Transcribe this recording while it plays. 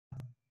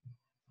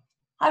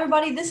Hi,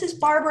 everybody. This is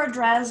Barbara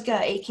Drazga,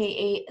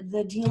 aka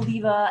the Deal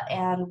Diva,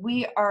 and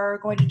we are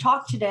going to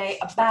talk today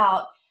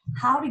about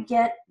how to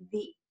get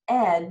the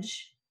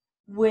edge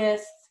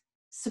with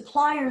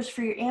suppliers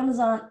for your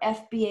Amazon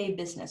FBA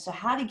business. So,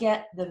 how to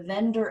get the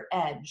vendor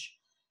edge,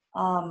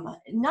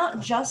 not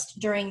just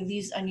during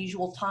these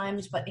unusual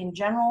times, but in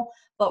general.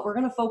 But we're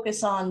going to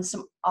focus on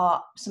some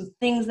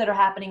things that are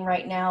happening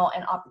right now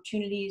and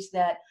opportunities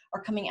that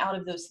are coming out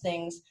of those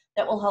things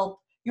that will help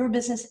your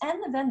business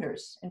and the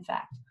vendors, in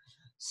fact.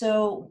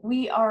 So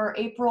we are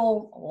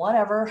April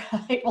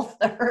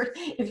 3rd.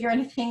 If you're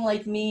anything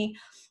like me,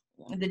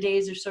 the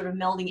days are sort of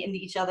melding into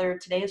each other.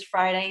 Today is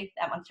Friday,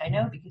 that much I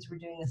know because we're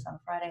doing this on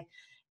Friday.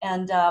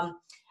 And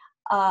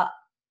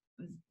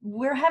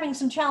we're having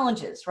some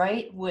challenges,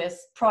 right, with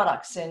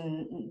products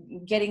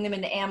and getting them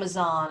into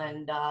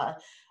Amazon.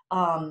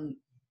 And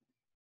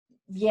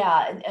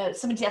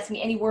somebody's asking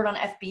me any word on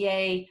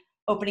FBA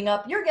opening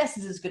up. Your guess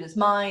is as good as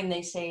mine.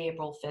 They say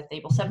April 5th,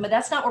 April 7th, but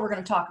that's not what we're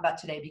going to talk about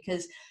today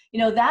because,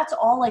 that's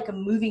all like a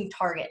moving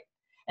target.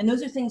 And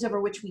those are things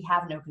over which we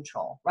have no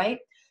control, right?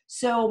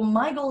 So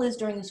my goal is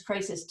during this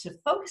crisis to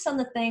focus on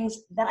the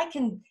things that I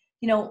can,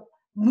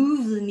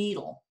 move the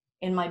needle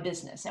in my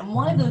business. And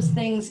one of those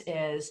things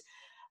is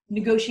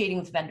negotiating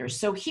with vendors.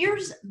 So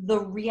here's the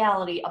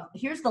reality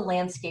here's the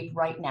landscape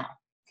right now.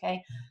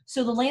 Okay.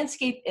 So the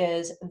landscape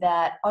is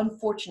that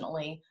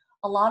unfortunately,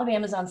 a lot of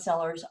Amazon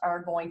sellers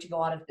are going to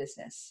go out of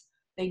business.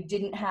 They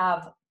didn't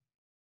have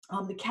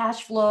the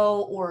cash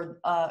flow or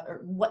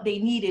what they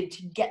needed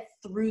to get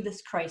through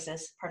this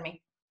crisis,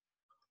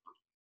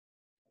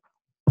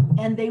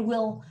 and they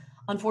will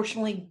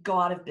unfortunately go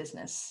out of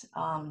business.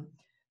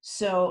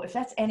 So if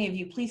that's any of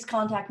you, please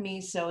contact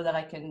me so that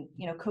I can,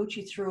 coach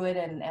you through it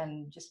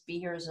and just be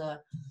here as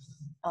a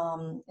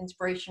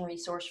inspiration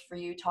resource for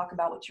you. Talk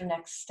about what your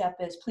next step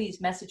is.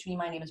 Please message me.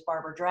 My name is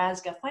Barbara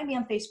Drazga. Find me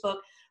on Facebook.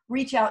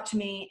 Reach out to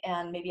me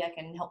and maybe I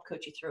can help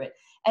coach you through it.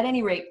 At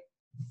any rate,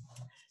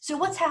 so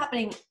what's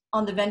happening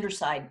on the vendor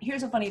side?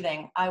 Here's a funny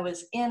thing. I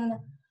was in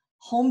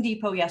Home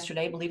Depot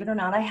yesterday, believe it or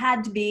not. I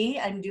had to be.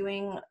 I'm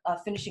doing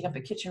finishing up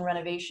a kitchen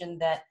renovation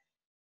that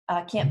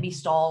can't be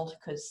stalled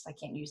because I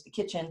can't use the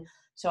kitchen.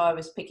 So I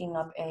was picking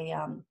up a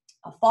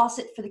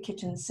faucet for the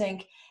kitchen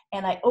sink,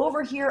 and I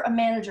overhear a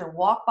manager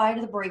walk by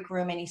to the break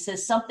room, and he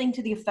says something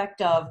to the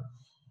effect of,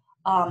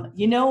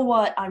 you know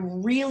what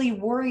I'm really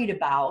worried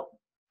about?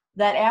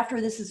 That after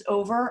this is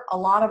over, a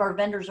lot of our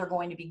vendors are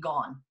going to be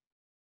gone.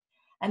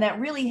 And that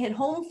really hit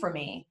home for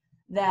me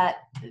that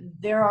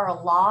there are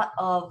a lot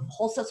of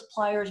wholesale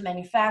suppliers,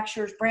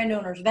 manufacturers, brand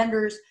owners,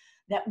 vendors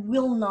that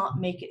will not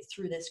make it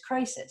through this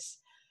crisis.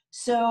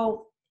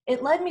 So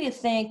it led me to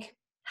think,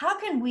 how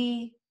can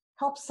we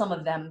help some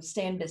of them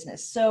stay in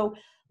business? So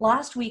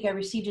last week I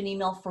received an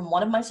email from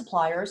one of my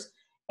suppliers,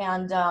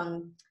 and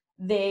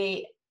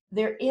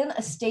they're in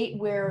a state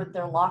where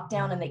they're locked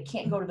down and they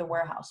can't go to the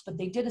warehouse, but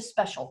they did a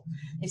special.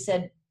 They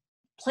said,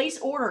 place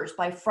orders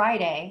by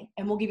Friday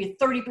and we'll give you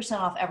 30%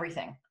 off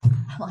everything.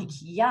 I'm like,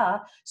 yeah.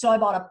 So I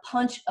bought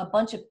a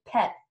bunch of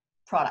pet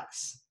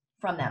products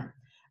from them,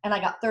 and I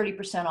got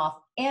 30% off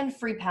and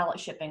free pallet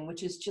shipping,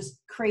 which is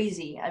just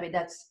crazy. I mean,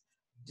 that's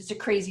just a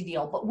crazy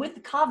deal, but with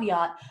the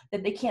caveat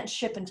that they can't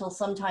ship until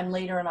sometime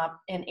later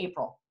in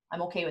April.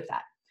 I'm okay with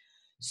that.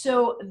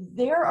 So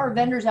there are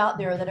vendors out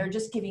there that are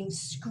just giving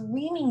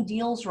screaming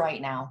deals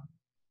right now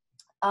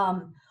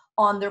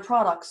on their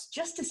products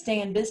just to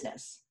stay in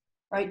business,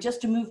 right? Just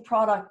to move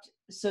product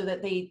so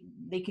that they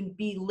can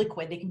be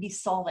liquid, they can be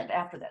solvent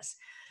after this.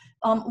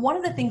 One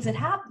of the things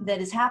that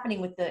is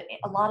happening with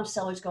a lot of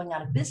sellers going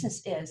out of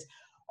business is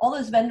all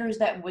those vendors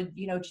that would,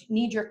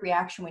 knee-jerk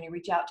reaction when you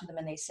reach out to them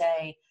and they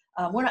say,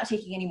 we're not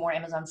taking any more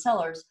Amazon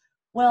sellers.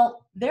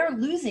 Well, they're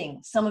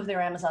losing some of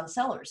their Amazon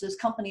sellers, those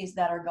companies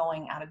that are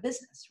going out of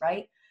business,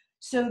 right?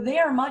 So they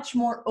are much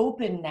more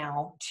open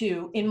now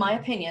to, in my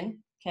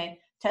opinion, okay,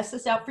 test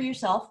this out for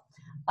yourself,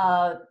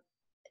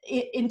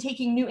 in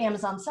taking new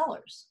Amazon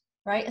sellers,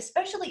 right?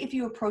 Especially if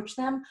you approach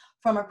them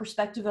from a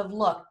perspective of,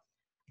 look,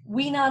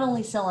 we not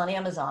only sell on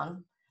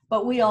Amazon,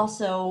 but we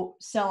also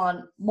sell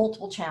on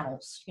multiple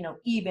channels,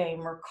 eBay,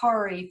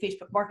 Mercari,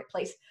 Facebook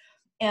Marketplace.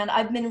 And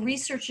I've been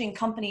researching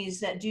companies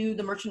that do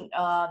the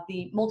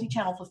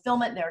multi-channel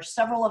fulfillment. There are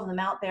several of them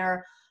out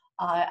there.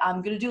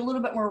 I'm going to do a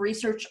little bit more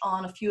research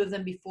on a few of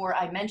them before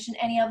I mention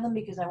any of them,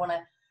 because I want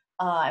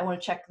to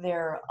check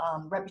their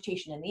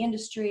reputation in the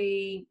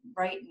industry,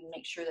 right, and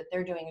make sure that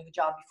they're doing a good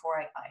job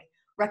before I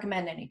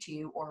recommend any to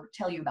you or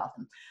tell you about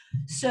them.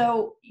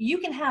 So you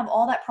can have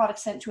all that product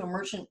sent to a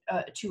merchant,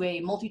 to a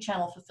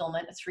multi-channel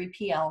fulfillment, a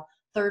 3PL,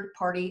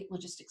 third-party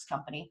logistics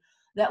company,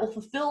 that will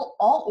fulfill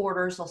all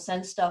orders. They'll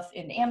send stuff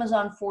in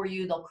Amazon for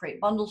you. They'll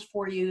create bundles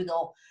for you.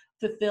 They'll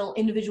fulfill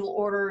individual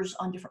orders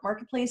on different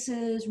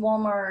marketplaces,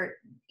 Walmart,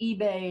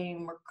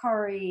 eBay,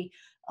 Mercari.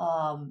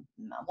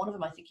 One of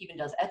them I think even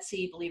does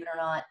Etsy, believe it or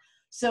not.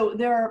 So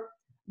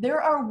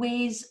there are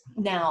ways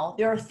now,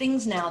 there are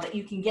things now that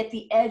you can get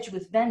the edge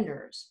with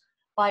vendors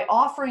by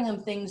offering them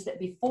things that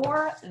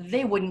before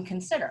they wouldn't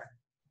consider.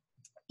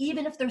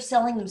 Even if they're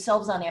selling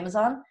themselves on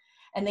Amazon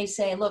and they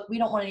say, look, we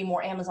don't want any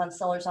more Amazon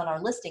sellers on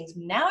our listings.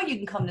 Now you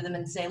can come to them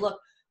and say, look,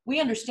 we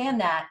understand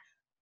that,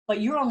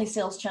 but your only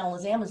sales channel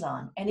is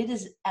Amazon. And it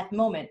is at the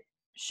moment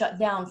shut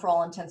down for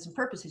all intents and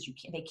purposes.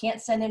 They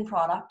can't send in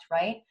product,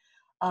 right?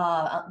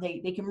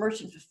 They can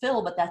merchant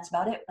fulfill, but that's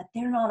about it. But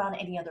they're not on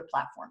any other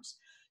platforms.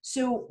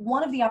 So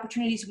one of the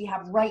opportunities we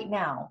have right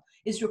now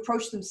is to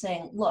approach them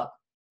saying, look,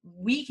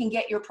 we can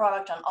get your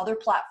product on other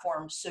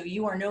platforms, so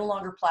you are no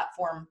longer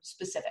platform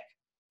specific,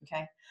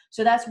 okay?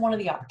 So that's one of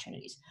the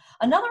opportunities.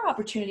 Another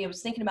opportunity I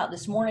was thinking about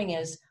this morning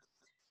is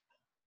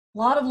a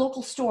lot of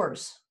local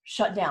stores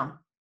shut down,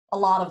 a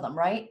lot of them,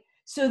 right?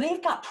 So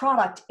they've got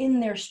product in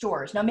their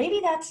stores. Now,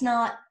 maybe that's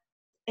not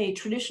a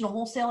traditional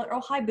wholesaler.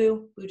 Oh, hi,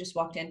 Boo. Boo just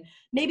walked in.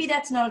 Maybe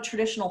that's not a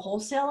traditional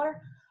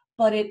wholesaler,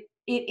 but it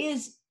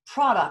is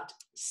product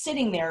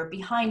sitting there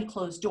behind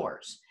closed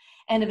doors.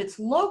 And if it's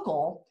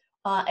local,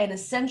 an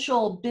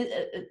essential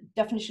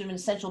definition of an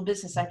essential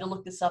business, I had to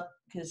look this up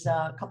because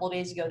a couple of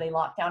days ago they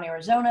locked down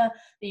Arizona.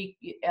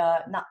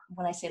 Not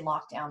when I say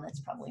lockdown, that's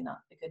probably not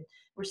a good.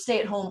 We're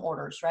stay-at-home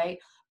orders, right?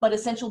 But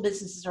essential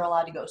businesses are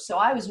allowed to go. So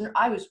I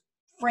was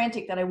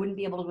frantic that I wouldn't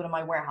be able to go to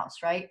my warehouse,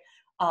 right?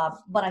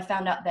 But I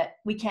found out that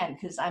we can,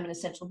 because I'm an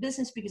essential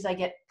business, because I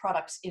get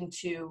products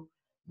into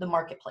the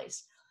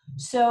marketplace.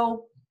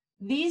 So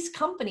these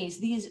companies,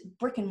 these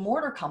brick and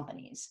mortar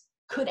companies,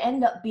 could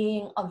end up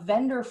being a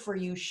vendor for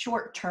you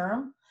short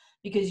term,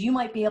 because you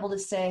might be able to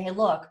say, hey,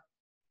 look,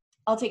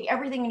 I'll take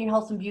everything in your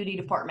health and beauty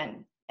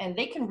department, and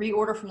they can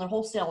reorder from their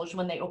wholesalers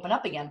when they open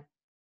up again.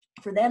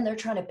 For them, they're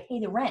trying to pay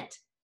the rent.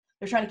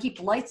 They're trying to keep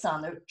the lights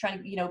on. They're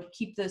trying to,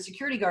 keep the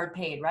security guard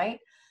paid, right?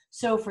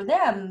 So for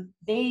them,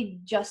 they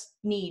just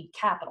need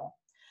capital.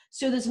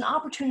 So there's an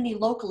opportunity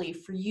locally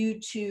for you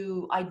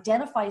to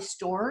identify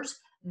stores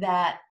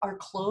that are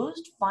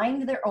closed,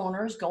 find their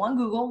owners, go on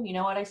Google. You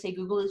know what I say,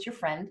 Google is your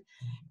friend,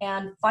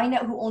 and find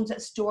out who owns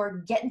that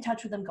store, get in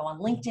touch with them, go on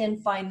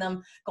LinkedIn, find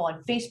them, go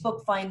on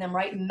Facebook, find them,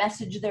 right?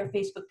 Message their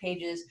Facebook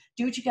pages,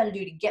 do what you got to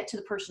do to get to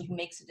the person who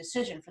makes a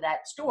decision for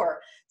that store.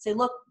 Say,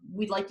 look,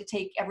 we'd like to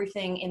take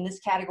everything in this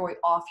category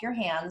off your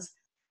hands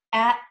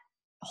at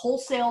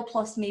wholesale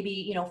plus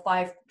maybe,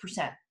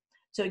 5%.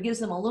 So it gives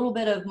them a little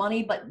bit of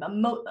money, but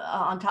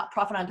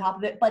profit on top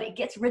of it, but it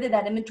gets rid of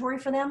that inventory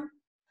for them,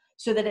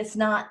 so that it's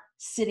not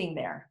sitting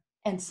there.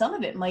 And some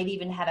of it might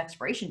even have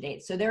expiration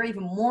dates. So they're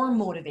even more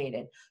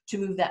motivated to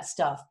move that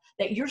stuff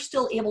that you're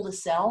still able to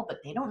sell, but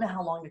they don't know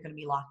how long they're going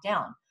to be locked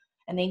down,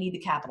 and they need the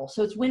capital.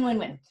 So it's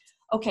win-win-win.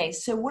 Okay,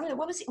 so what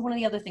was one of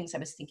the other things I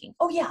was thinking?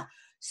 Oh yeah,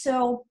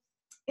 so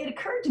it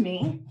occurred to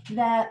me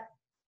that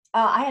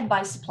I had to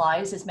buy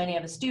supplies, as many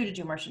of us do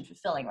merchant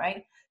fulfilling,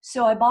 right?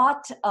 So I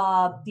bought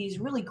these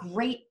really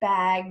great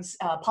bags,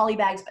 poly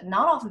bags, but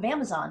not off of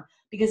Amazon,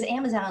 because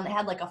Amazon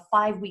had like a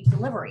 5-week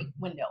delivery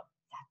window.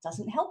 That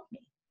doesn't help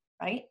me,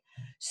 right?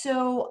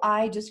 So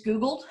I just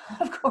Googled,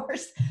 of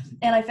course,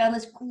 and I found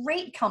this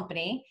great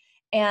company,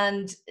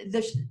 and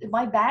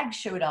my bag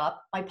showed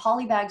up, my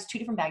poly bags, 2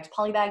 different bags.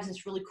 Poly bags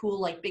is really cool,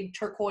 like big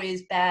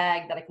turquoise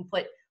bag that I can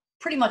put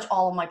pretty much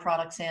all of my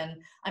products in.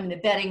 I'm in the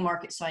bedding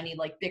market, so I need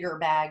like bigger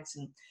bags.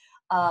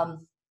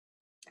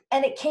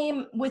 And it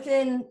came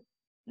within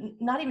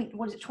not even,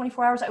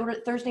 24 hours? I ordered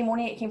it Thursday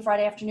morning. It came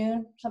Friday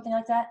afternoon, something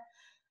like that.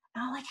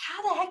 And I'm like,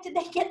 how the heck did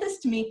they get this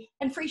to me?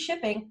 And free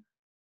shipping.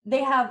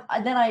 They have,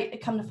 then I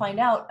come to find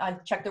out, I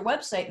checked their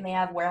website, and they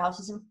have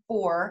warehouses in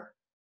 4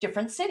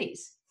 different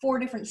cities, 4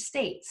 different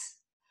states.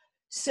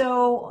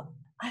 So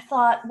I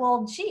thought,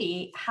 well,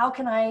 gee, how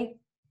can I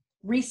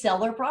resell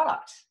their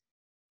product?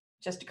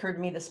 Just occurred to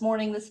me this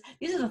morning.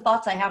 These are the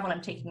thoughts I have when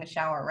I'm taking a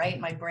shower, right?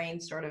 My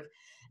brain sort of,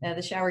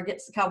 the shower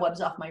gets the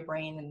cobwebs off my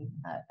brain, and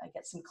I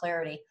get some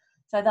clarity.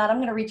 So I thought, I'm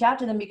going to reach out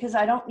to them, because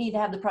I don't need to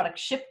have the product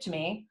shipped to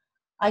me.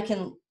 I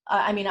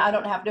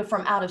don't have to,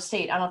 from out of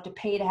state, I don't have to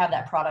pay to have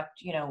that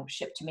product,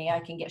 shipped to me. I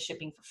can get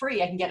shipping for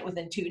free. I can get it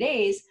within 2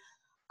 days.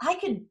 I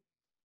could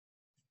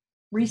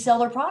resell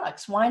their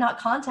products. Why not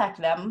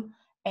contact them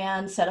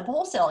and set up a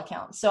wholesale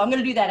account? So I'm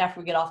going to do that after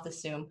we get off the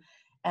Zoom,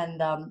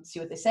 and see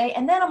what they say.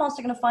 And then I'm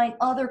also going to find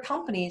other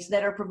companies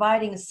that are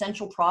providing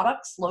essential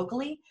products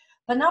locally,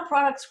 but not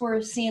products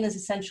we're seeing as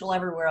essential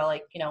everywhere,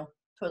 like,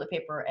 toilet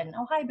paper and,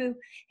 oh, hi, Boo,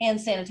 hand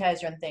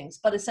sanitizer and things,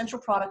 but essential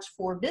products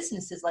for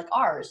businesses like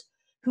ours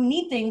who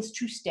need things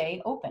to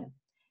stay open.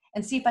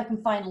 And see if I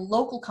can find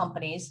local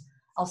companies.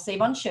 I'll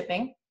save on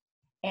shipping,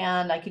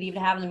 and I could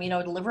even have them,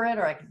 deliver it,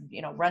 or I could,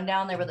 run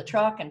down there with a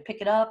truck and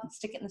pick it up and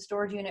stick it in the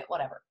storage unit,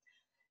 whatever.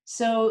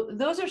 So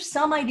those are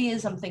some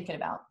ideas I'm thinking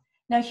about.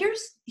 Now,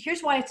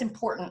 here's why it's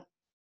important,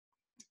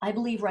 I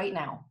believe right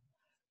now,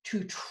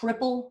 to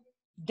triple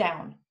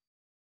down.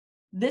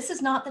 This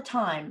is not the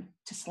time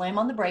to slam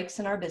on the brakes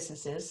in our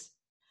businesses.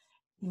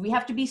 We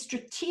have to be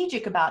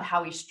strategic about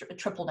how we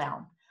triple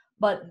down.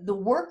 But the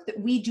work that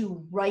we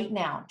do right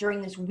now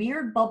during this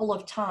weird bubble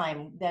of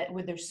time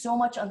where there's so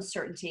much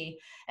uncertainty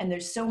and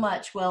there's so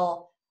much,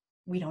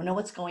 we don't know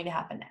what's going to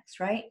happen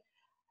next, right?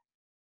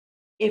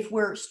 If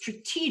we're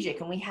strategic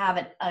and we have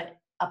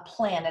a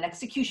plan, an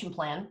execution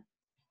plan,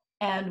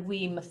 and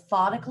we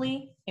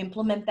methodically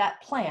implement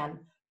that plan,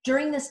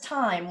 during this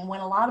time when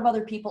a lot of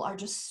other people are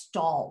just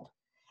stalled.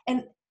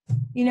 And,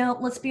 you know,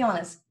 let's be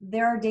honest,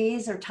 there are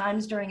days or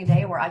times during a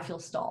day where I feel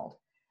stalled.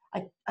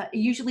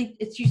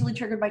 It's usually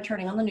triggered by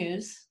turning on the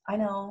news. I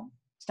know,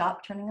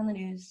 stop turning on the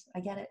news. I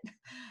get it.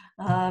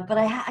 But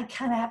I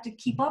kind of have to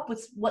keep up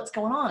with what's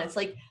going on. It's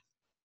like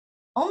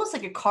almost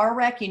like a car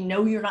wreck. You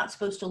know, you're not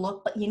supposed to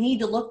look, but you need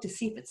to look to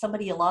see if it's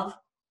somebody you love,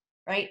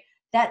 right?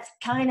 That's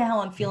kind of how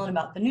I'm feeling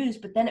about the news,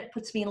 but then it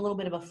puts me in a little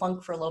bit of a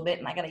funk for a little bit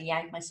and I got to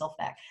yank myself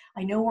back.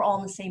 I know we're all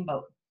in the same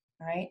boat,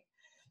 all right?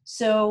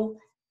 So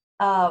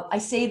I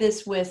say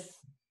this with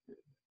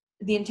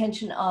the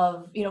intention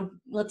of, you know,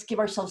 let's give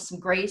ourselves some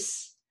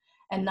grace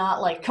and not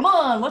like, come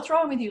on, what's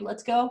wrong with you?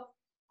 Let's go.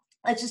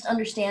 Let's just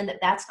understand that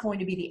that's going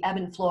to be the ebb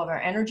and flow of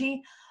our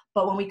energy.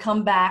 But when we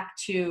come back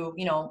to,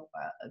 you know,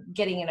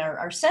 getting in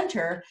our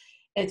center,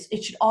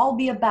 it should all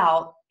be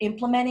about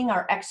implementing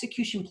our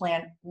execution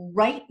plan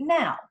right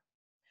now.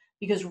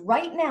 Because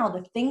right now,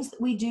 the things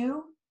that we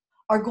do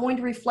are going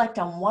to reflect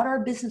on what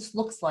our business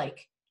looks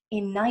like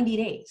in 90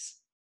 days.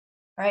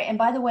 All right. And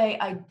by the way,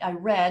 I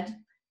read,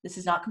 this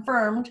is not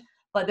confirmed,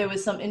 but there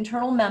was some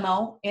internal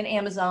memo in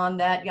Amazon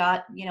that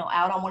got, you know,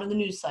 out on one of the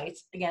news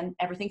sites. Again,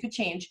 everything could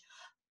change.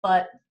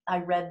 But I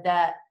read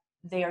that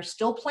they are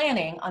still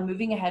planning on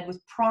moving ahead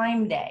with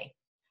Prime Day,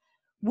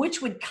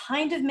 which would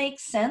kind of make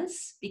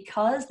sense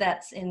because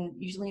that's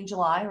usually in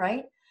July,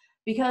 right?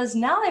 Because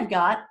now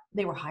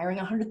they were hiring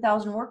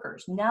 100,000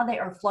 workers. Now they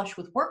are flush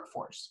with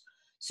workforce.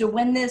 So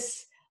when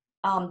this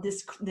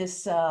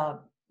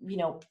you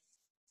know,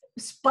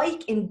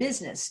 spike in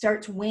business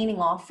starts waning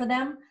off for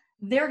them,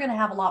 they're going to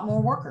have a lot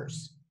more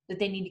workers that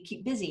they need to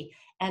keep busy.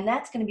 And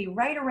that's going to be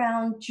right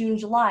around June,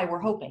 July, we're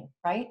hoping,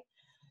 right?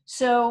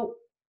 So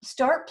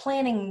start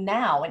planning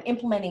now and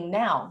implementing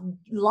now,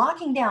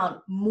 locking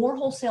down more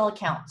wholesale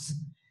accounts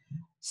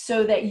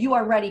so that you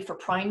are ready for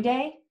Prime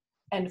Day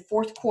and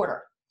fourth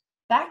quarter.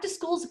 Back to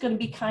school is going to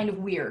be kind of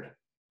weird.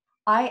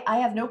 I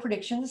have no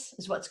predictions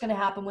as what's going to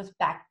happen with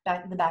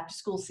the back to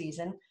school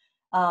season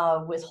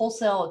with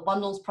wholesale, with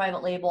bundles,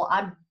 private label.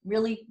 I'm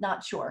really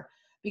not sure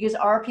because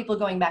are people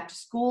going back to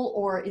school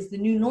or is the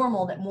new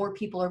normal that more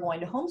people are going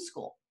to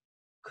homeschool?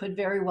 Could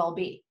very well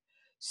be.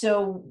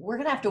 So we're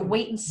going to have to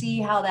wait and see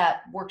how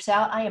that works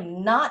out. I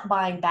am not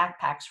buying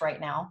backpacks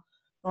right now.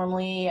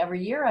 Normally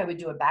every year I would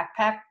do a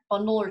backpack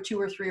bundle or 2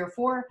 or 3 or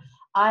 4.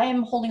 I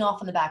am holding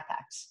off on the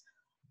backpacks,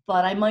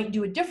 but I might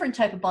do a different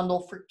type of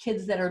bundle for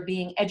kids that are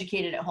being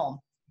educated at home.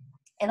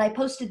 And I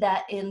posted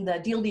that in the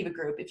Deal Diva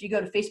group. If you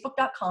go to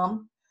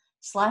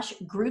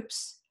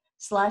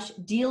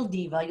facebook.com/groups/Deal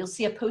Diva, you'll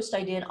see a post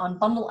I did on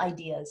bundle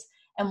ideas.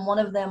 And one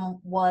of them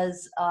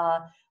was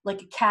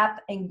like a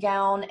cap and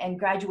gown and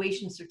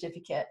graduation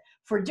certificate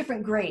for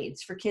different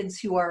grades for kids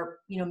who are,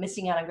 you know,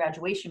 missing out on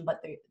graduation,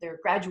 but they're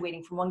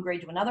graduating from one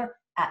grade to another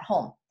at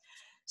home.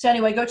 So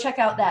anyway, go check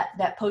out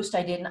that post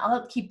I did, and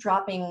I'll keep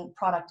dropping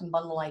product and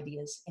bundle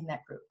ideas in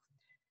that group.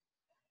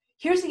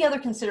 Here's the other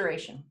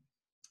consideration.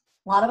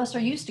 A lot of us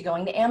are used to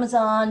going to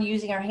Amazon,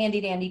 using our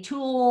handy dandy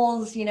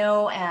tools, you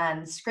know,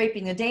 and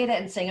scraping the data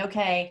and saying,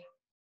 okay,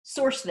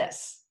 source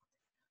this.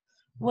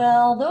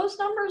 Well, those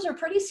numbers are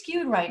pretty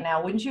skewed right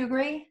now. Wouldn't you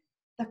agree?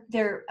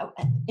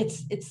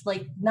 It's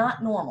like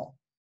not normal.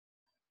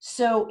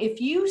 So if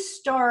you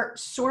start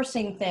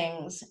sourcing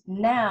things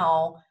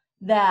now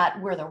that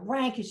where the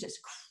rank is just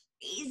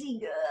crazy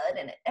good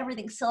and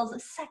everything sells the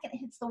second it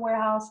hits the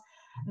warehouse,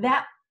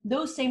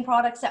 those same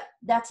products,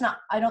 that's not,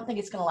 I don't think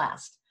it's going to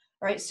last.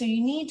 All right. So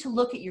you need to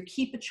look at your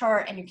Keep a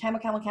Chart and your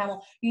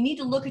Camel. You need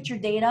to look at your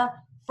data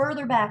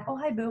further back. Oh,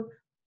 hi, Boo.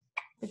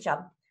 Good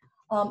job.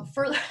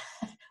 Further,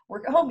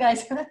 work at home,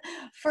 guys.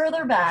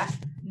 Further back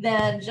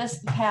than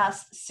just the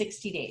past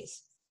 60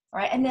 days. All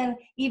right. And then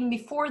even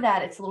before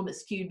that, it's a little bit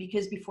skewed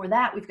because before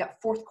that, we've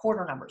got fourth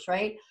quarter numbers,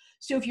 right?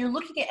 So if you're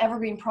looking at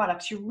evergreen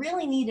products, you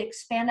really need to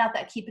expand out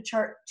that Keep a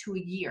Chart to a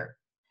year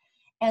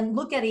and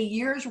look at a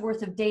year's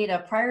worth of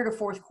data prior to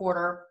fourth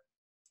quarter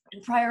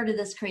and prior to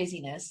this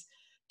craziness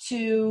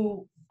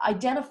to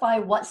identify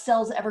what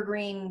sells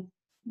evergreen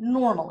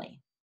normally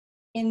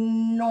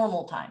in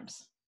normal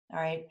times.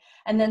 All right.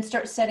 And then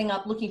start setting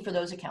up, looking for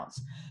those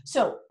accounts.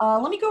 So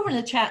let me go over to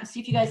the chat and see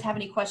if you guys have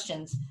any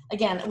questions.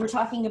 Again, we're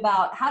talking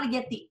about how to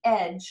get the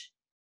edge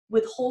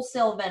with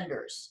wholesale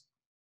vendors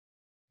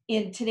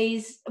in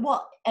today's,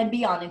 well, and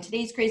beyond, in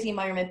today's crazy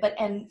environment, but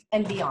and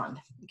beyond.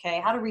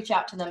 Okay. How to reach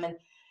out to them. And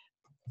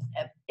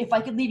if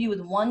I could leave you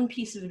with one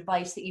piece of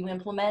advice that you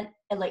implement,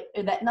 and like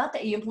that, not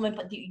that you implement,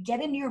 but that you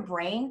get into your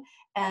brain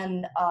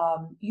and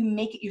you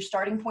make it your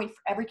starting point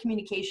for every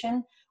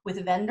communication with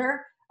a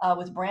vendor,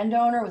 with brand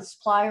owner, with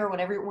supplier,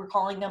 whatever we're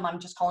calling them. I'm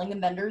just calling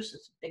them vendors.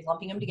 It's big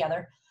lumping them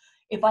together.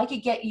 If I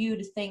could get you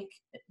to think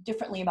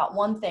differently about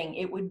one thing,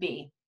 it would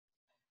be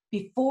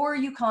before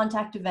you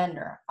contact a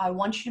vendor, I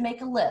want you to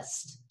make a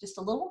list, just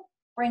a little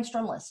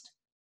brainstorm list.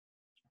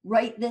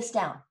 Write this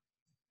down.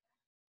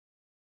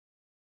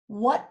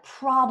 What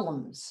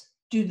problems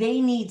do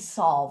they need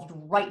solved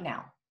right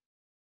now?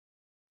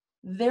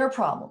 Their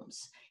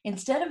problems.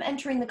 Instead of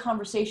entering the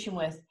conversation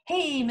with,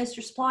 hey,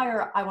 Mr.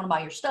 Supplier, I want to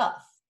buy your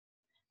stuff.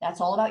 That's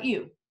all about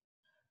you.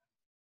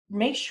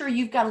 Make sure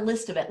you've got a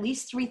list of at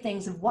least 3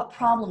 things of what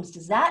problems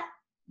does that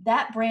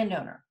brand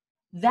owner,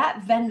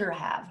 that vendor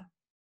have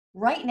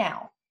right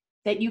now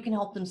that you can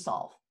help them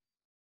solve.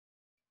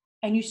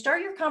 And you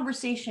start your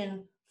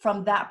conversation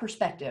from that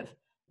perspective,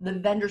 the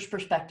vendor's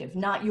perspective,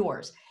 not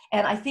yours.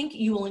 And I think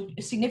you will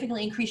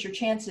significantly increase your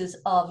chances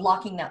of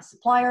locking that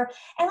supplier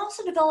and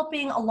also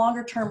developing a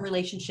longer term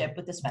relationship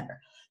with this vendor.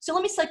 So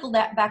let me cycle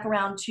that back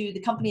around to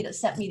the company that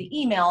sent me the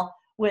email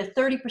with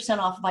 30%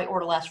 off if I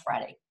order last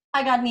Friday.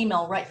 I got an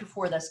email right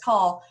before this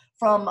call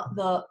from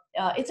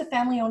it's a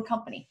family-owned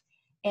company.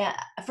 And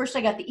at first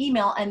I got the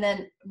email, and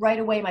then right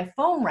away my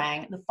phone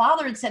rang. The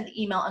father had sent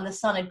the email and the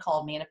son had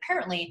called me, and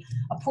apparently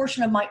a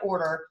portion of my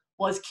order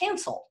was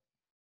canceled.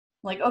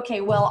 Like,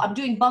 okay, well, I'm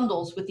doing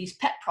bundles with these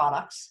pet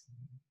products.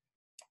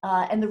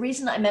 And the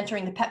reason I'm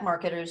entering the pet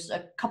market is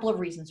a couple of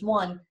reasons.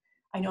 One,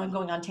 I know I'm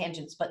going on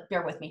tangents, but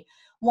bear with me.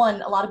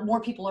 One, a lot of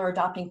more people are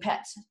adopting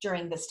pets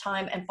during this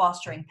time and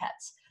fostering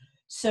pets.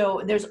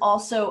 So there's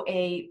also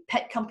a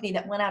pet company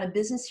that went out of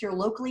business here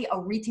locally, a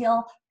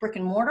retail brick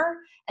and mortar,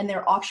 and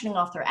they're auctioning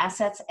off their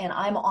assets. And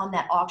I'm on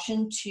that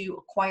auction to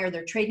acquire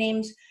their trade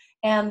names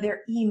and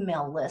their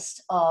email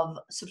list of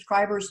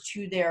subscribers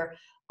to their,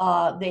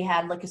 they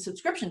had like a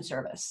subscription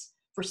service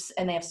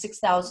and they have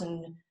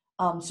 6,000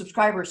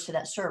 subscribers to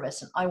that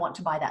service. And I want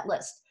to buy that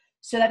list.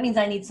 So that means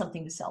I need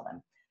something to sell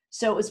them.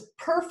 So it was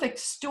perfect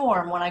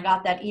storm when I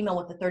got that email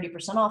with the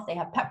 30% off. They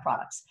have pet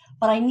products,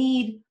 but I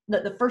need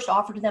the first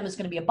offer to them is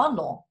going to be a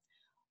bundle,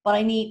 but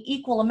I need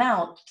equal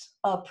amounts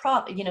of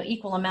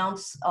equal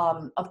amounts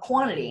of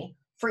quantity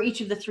for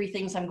each of the 3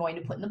 things I'm going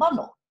to put in the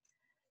bundle.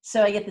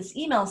 So I get this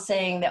email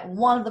saying that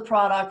one of the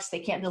products, they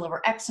can't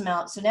deliver X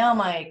amount. So now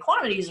my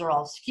quantities are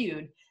all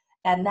skewed.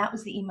 And that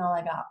was the email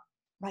I got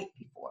right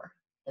before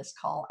this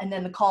call. And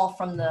then the call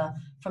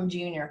from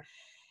Junior.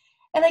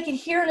 And I could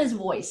hear in his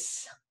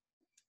voice,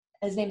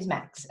 his name's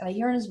Max, and I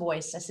hear in his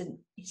voice,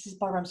 he says,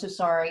 Barbara, I'm so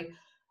sorry.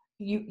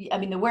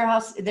 The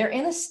warehouse, they're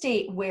in a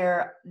state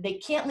where they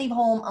can't leave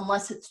home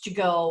unless it's to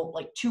go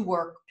like to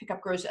work, pick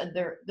up groceries.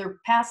 They're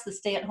past the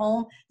stay at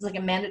home. It's like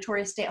a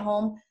mandatory stay at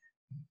home.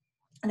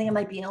 I think it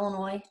might be in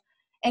Illinois.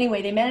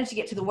 Anyway, they managed to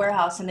get to the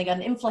warehouse and they got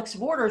an influx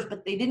of orders,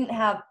 but they didn't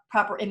have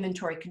proper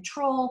inventory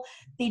control.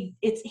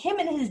 It's him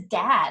and his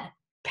dad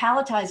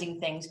palletizing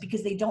things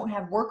because they don't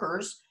have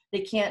workers.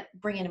 They can't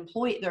bring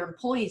their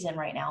employees in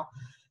right now.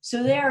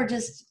 So they are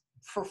just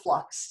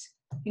verfluxed.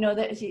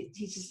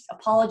 He's just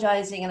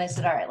apologizing. And I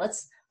said, all right,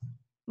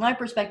 my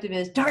perspective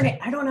is, darn it,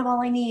 I don't have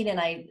all I need. And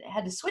I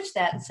had to switch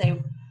that and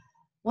say,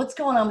 what's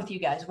going on with you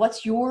guys?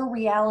 What's your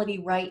reality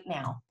right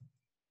now?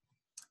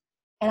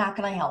 And how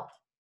can I help?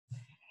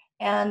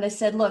 And I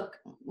said, look,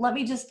 let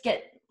me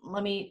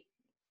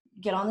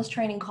get on this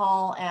training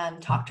call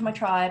and talk to my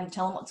tribe and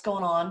tell them what's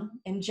going on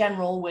in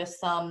general with,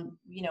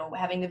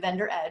 having the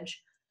vendor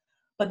edge.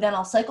 But then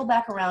I'll cycle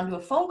back around to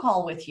a phone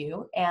call with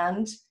you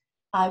and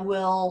I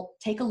will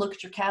take a look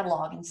at your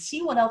catalog and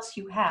see what else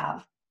you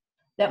have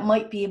that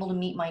might be able to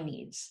meet my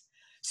needs.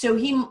 So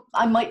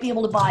I might be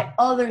able to buy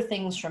other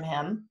things from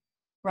him,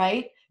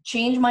 right?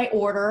 Change my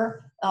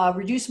order,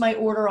 reduce my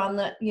order on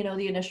the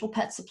initial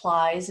pet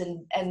supplies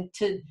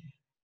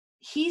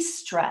he's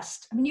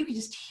stressed. I mean, you can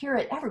just hear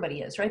it.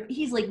 Everybody is, right?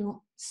 He's like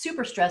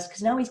super stressed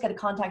because now he's got to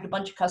contact a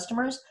bunch of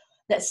customers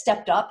that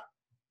stepped up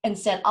and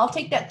said, I'll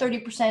take that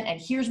 30% and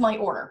here's my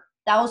order.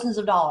 Thousands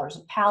of dollars,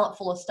 a pallet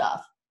full of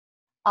stuff.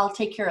 I'll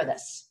take care of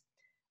this.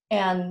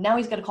 And now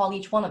he's got to call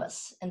each one of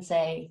us and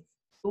say,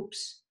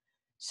 oops.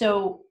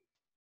 So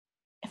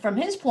from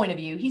his point of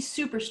view, he's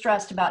super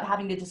stressed about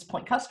having to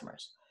disappoint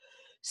customers.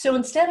 So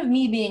instead of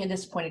me being a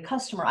disappointed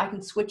customer, I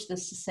can switch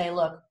this to say,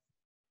 look,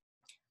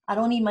 I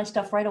don't need my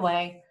stuff right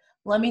away.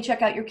 Let me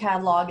check out your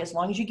catalog. As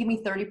long as you give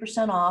me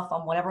 30% off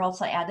on whatever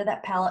else I add to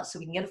that pallet so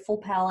we can get a full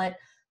pallet.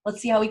 Let's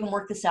see how we can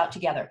work this out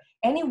together.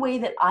 Any way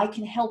that I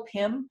can help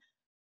him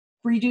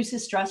reduce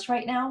his stress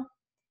right now,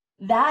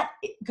 that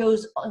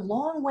goes a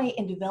long way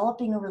in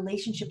developing a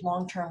relationship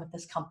long-term with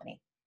this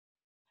company.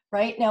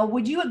 Right? Now,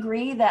 would you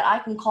agree that I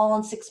can call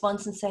in 6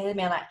 months and say, hey,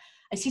 man,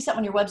 I see something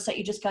on your website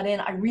you just got in.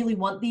 I really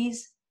want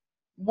these.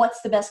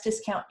 What's the best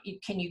discount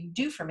can you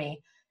do for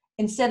me?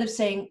 Instead of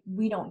saying,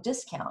 we don't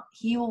discount,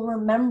 he will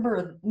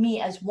remember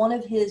me as one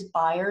of his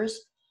buyers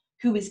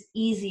who is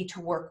easy to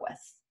work with.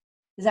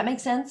 Does that make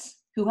sense?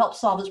 Who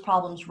helps solve his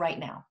problems right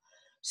now.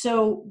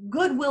 So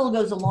goodwill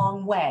goes a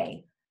long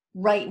way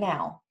right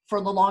now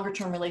for the longer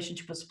term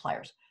relationship with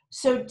suppliers.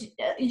 So do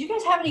you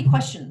guys have any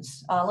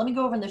questions? Let me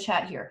go over in the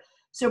chat here.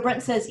 So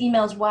Brent says,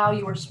 emails, wow,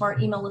 you are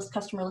smart. Email list,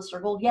 customer list are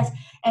gold. Yes.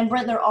 And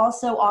Brent, they're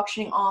also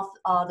auctioning off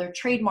their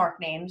trademark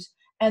names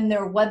and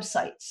their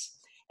websites.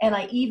 And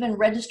I even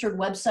registered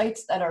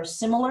websites that are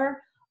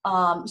similar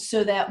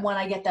so that when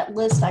I get that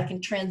list, I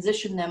can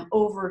transition them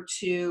over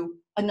to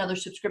another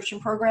subscription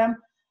program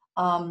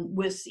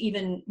with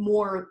even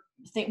more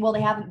well, they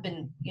haven't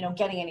been,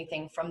 getting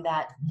anything from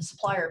the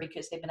supplier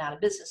because they've been out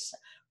of business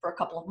for a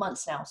couple of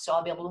months now. So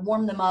I'll be able to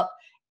warm them up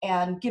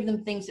and give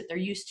them things that they're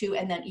used to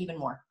and then even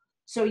more.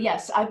 So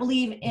yes, I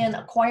believe in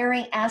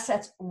acquiring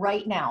assets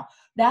right now.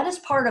 That is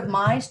part of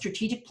my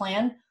strategic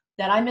plan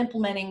that I'm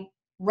implementing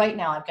right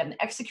now. I've got an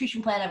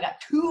execution plan. I've got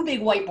 2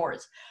 big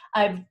whiteboards.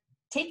 I've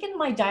taken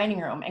my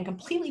dining room and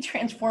completely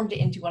transformed it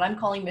into what I'm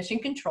calling mission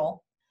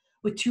control,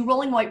 with 2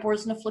 rolling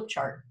whiteboards and a flip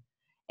chart.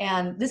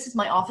 And this is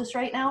my office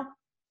right now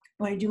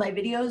when I do my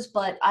videos,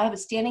 but I have a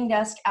standing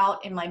desk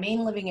out in my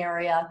main living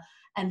area,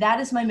 and that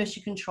is my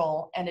mission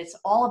control. And it's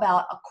all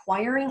about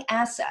acquiring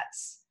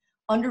assets,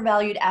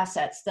 undervalued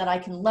assets that I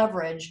can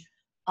leverage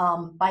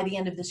by the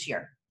end of this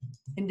year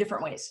in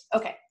different ways.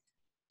 Okay,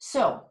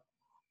 so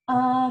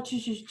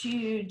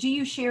do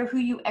you share who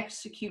you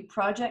execute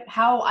project,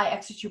 how I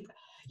execute?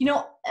 You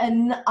know,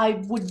 and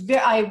I'm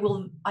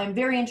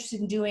very interested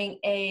in doing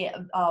a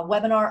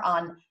webinar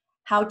on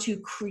how to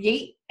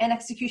create an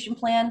execution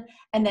plan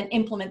and then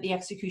implement the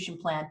execution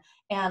plan.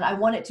 And I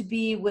want it to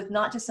be with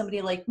not just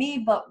somebody like me,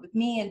 but with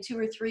me and 2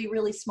 or 3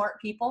 really smart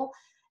people.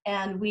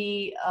 And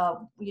we,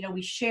 you know,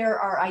 we share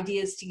our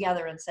ideas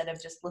together instead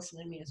of just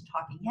listening to me as a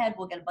talking head.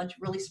 We'll get a bunch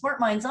of really smart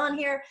minds on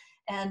here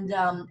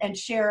and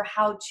share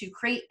how to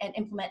create and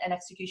implement an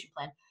execution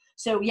plan.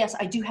 So yes,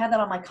 I do have that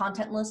on my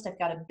content list. I've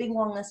got a big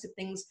long list of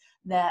things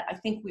that I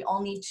think we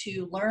all need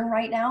to learn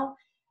right now.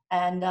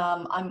 And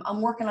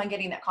I'm working on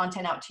getting that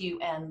content out to you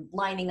and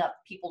lining up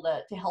people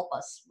to help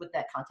us with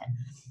that content.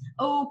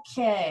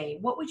 Okay,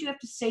 what would you have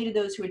to say to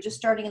those who are just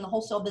starting in the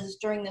wholesale business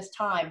during this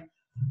time?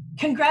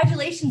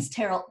 Congratulations,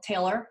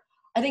 Taylor.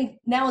 I think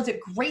now is a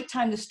great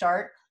time to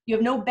start. You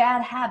have no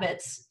bad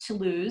habits to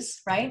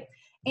lose, right?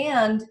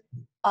 And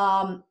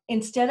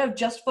instead of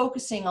just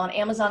focusing on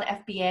Amazon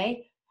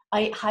FBA,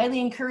 I highly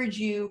encourage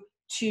you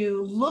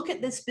to look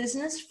at this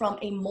business from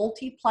a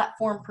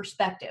multi-platform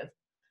perspective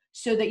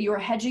so that you're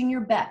hedging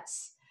your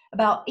bets.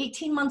 About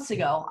 18 months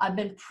ago, I've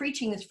been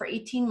preaching this for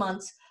 18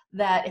 months,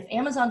 that if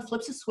Amazon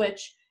flips a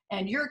switch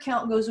and your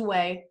account goes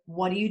away,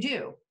 what do you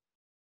do?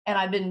 And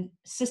I've been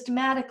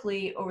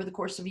systematically over the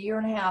course of a year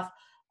and a half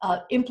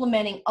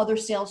implementing other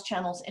sales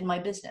channels in my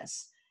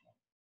business.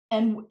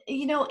 And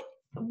you know,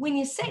 when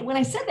I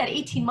said that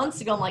 18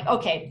 months ago, I'm like,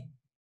 okay,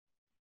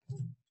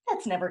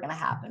 that's never going to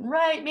happen,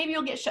 right? Maybe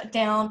you'll get shut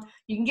down.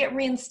 You can get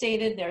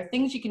reinstated. There are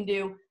things you can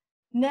do.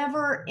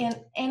 Never in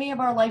any of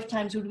our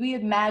lifetimes would we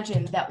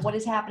imagine that what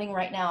is happening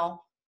right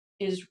now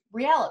is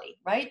reality,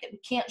 right? That we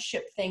can't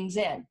ship things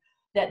in,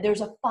 that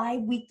there's a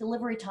 5-week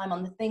delivery time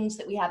on the things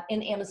that we have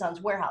in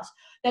Amazon's warehouse,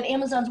 that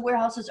Amazon's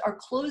warehouses are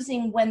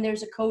closing when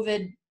there's a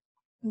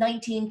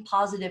COVID-19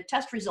 positive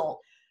test result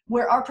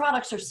where our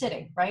products are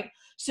sitting, right?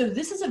 So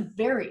this is a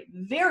very,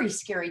 very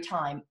scary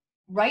time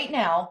right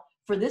now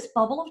for this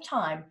bubble of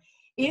time.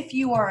 If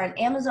you are an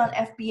Amazon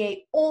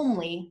FBA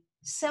only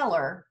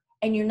seller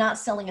and you're not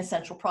selling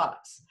essential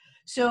products.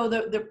 So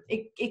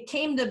it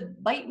came to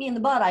bite me in the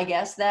butt, I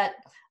guess, that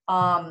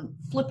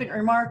flippant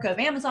remark of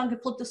Amazon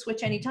could flip the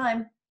switch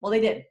anytime. Well,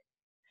 they did.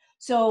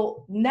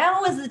 So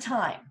now is the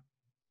time,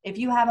 if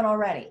you haven't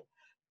already,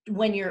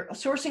 when you're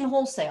sourcing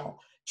wholesale,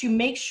 to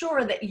make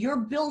sure that you're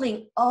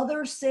building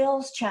other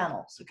sales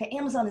channels. Okay,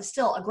 Amazon is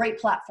still a great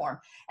platform,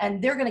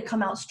 and they're going to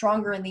come out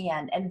stronger in the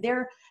end. And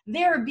they're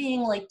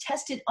being like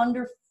tested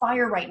under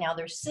fire right now.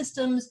 Their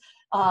systems,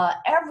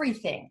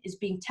 everything is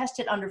being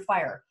tested under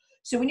fire.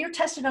 So when you're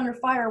tested under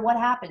fire, what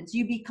happens?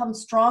 You become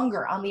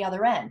stronger on the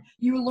other end.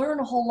 You learn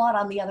a whole lot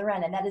on the other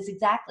end, and that is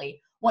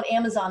exactly what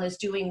Amazon is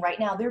doing right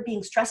now. They're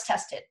being stress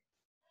tested.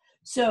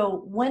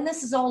 So when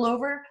this is all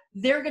over,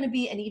 they're going to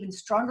be an even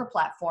stronger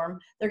platform.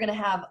 They're going to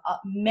have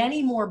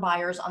many more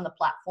buyers on the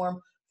platform,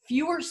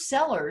 fewer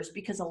sellers,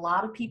 because a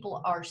lot of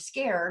people are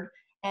scared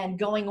and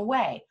going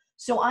away.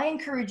 So I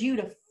encourage you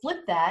to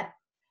flip that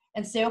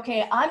and say,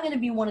 okay, I'm going to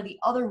be one of the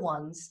other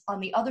ones on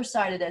the other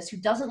side of this who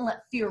doesn't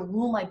let fear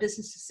rule my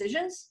business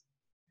decisions.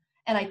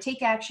 And I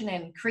take action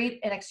and create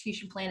an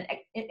execution plan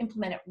and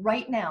implement it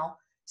right now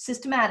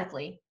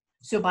systematically.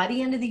 So by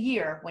the end of the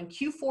year, when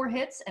Q4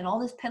 hits and all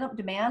this pent-up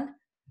demand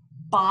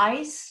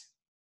buys,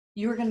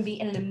 you're going to be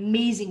in an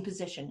amazing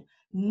position.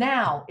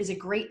 Now is a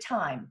great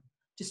time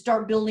to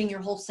start building your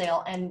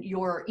wholesale and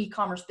your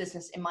e-commerce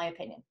business, in my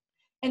opinion.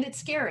 And it's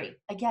scary.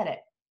 I get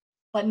it.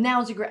 But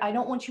now is a great, I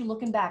don't want you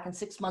looking back in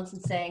 6 months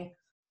and saying,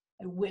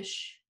 I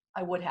wish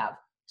I would have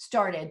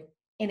started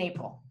in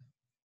April.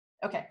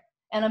 Okay.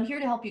 And I'm here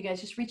to help you guys.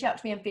 Just reach out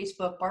to me on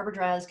Facebook, Barbara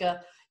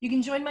Drazga. You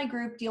can join my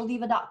group,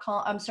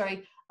 dealdiva.com. I'm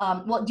sorry.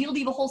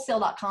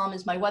 Dealdivawholesale.com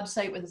is my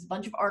website where there's a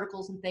bunch of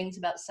articles and things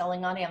about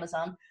selling on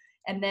Amazon.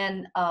 And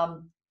then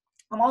I'm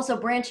also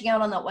branching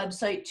out on that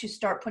website to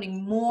start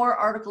putting more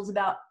articles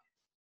about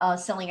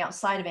selling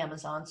outside of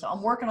Amazon. So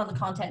I'm working on the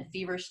content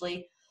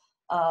feverishly.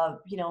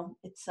 You know,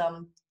 it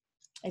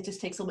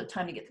just takes a little bit of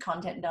time to get the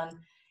content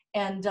done.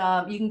 And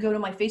you can go to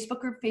my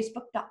Facebook group,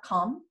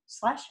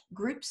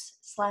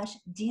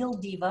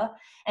 facebook.com/groups/dealdiva,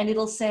 and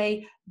it'll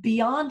say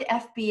Beyond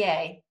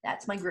FBA.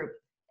 That's my group.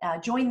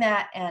 Join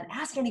that and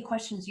ask any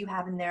questions you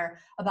have in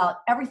there about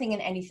everything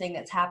and anything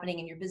that's happening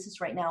in your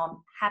business right now.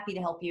 I'm happy to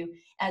help you,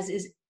 as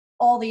is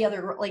all the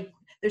other, like,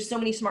 there's so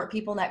many smart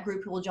people in that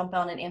group who will jump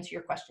on and answer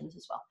your questions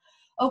as well.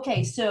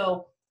 Okay,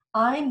 so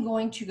I'm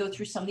going to go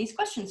through some of these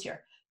questions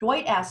here.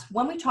 Dwight asks,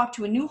 when we talk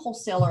to a new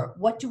wholesaler,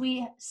 what do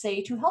we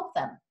say to help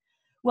them?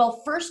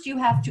 Well, first you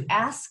have to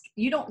ask.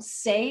 You don't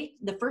say,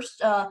 the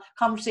first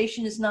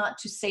conversation is not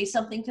to say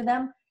something to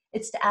them,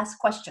 it's to ask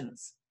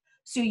questions.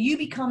 So you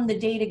become the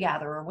data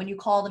gatherer when you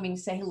call them and you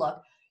say, hey,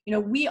 look, you know,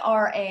 we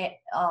are a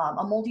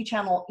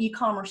multi-channel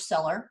e-commerce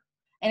seller,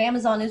 and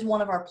Amazon is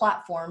one of our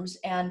platforms.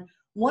 And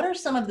what are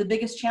some of the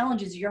biggest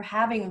challenges you're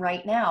having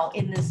right now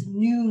in this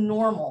new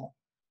normal?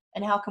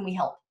 And how can we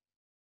help?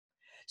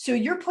 So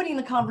you're putting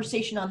the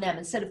conversation on them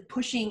instead of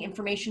pushing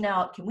information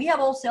out. Can we have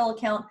a wholesale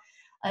account?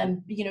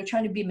 You know,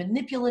 trying to be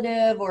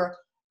manipulative, or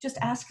just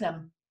ask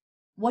them,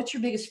 what's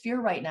your biggest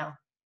fear right now?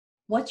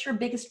 What's your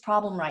biggest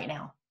problem right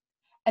now?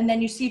 And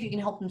then you see if you can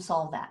help them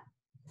solve that.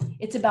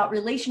 It's about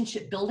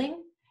relationship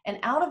building. And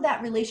out of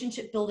that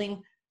relationship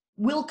building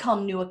will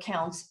come new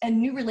accounts and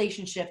new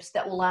relationships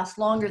that will last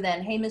longer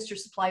than, hey, Mr.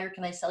 Supplier,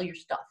 can I sell your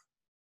stuff?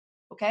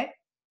 Okay.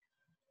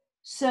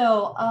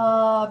 So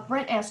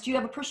Brent asked, do you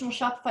have a personal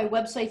Shopify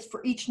websites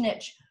for each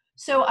niche?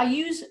 So I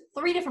use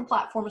 3 different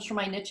platforms for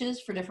my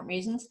niches for different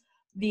reasons.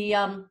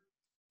 The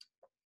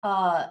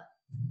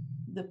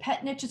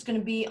pet niche is going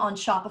to be on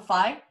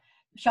Shopify.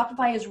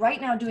 Shopify is right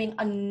now doing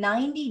a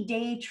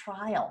 90-day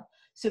trial.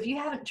 So if you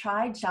haven't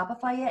tried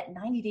Shopify yet,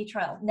 90-day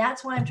trial. And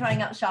that's why I'm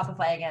trying out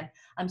Shopify again.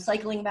 I'm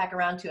cycling back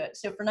around to it.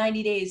 So for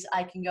 90 days,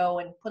 I can go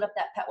and put up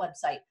that pet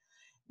website.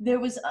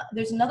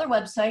 There's another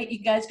website you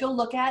guys go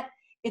look at.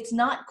 It's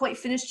not quite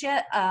finished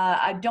yet.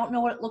 I don't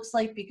know what it looks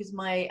like because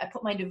I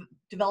put my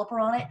developer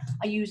on it.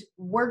 I use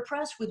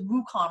WordPress with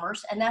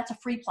WooCommerce, and that's a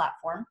free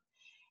platform.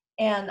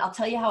 And I'll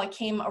tell you how I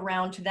came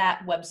around to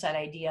that website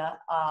idea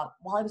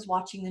while I was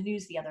watching the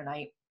news the other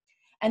night.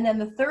 And then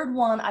the third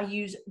one, I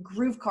use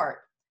GrooveCart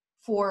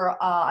for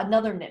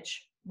another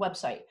niche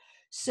website.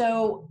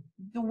 So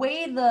the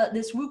way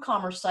this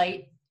WooCommerce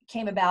site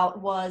came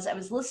about was I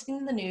was listening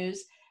to the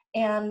news,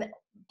 and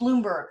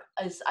Bloomberg,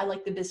 I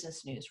like the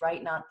business news,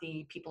 right? Not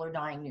the people are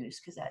dying news,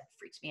 because that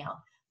freaks me out.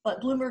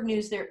 But Bloomberg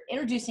News, they're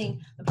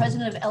introducing the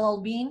president of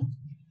LL Bean,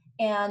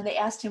 and they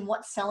asked him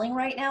what's selling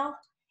right now.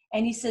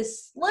 And he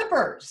says,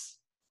 slippers,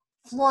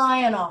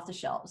 flying off the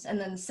shelves. And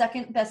then the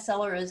second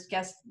bestseller is,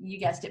 you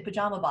guessed it,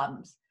 pajama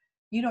bottoms.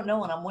 You don't know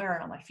what I'm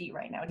wearing on my feet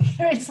right now.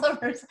 Right?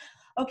 Slippers.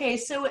 Okay,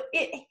 so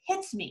it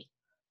hits me.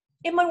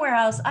 In my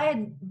warehouse, I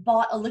had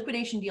bought a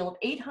liquidation deal of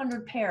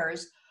 800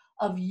 pairs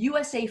of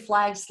USA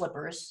flag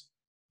slippers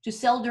to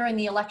sell during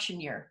the election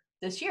year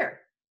this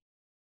year.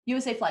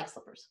 USA flag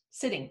slippers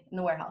sitting in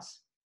the warehouse.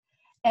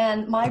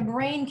 And my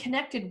brain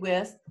connected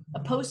with a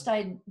post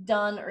I'd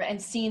done and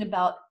seen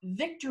about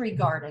victory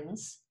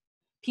gardens,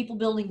 people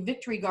building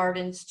victory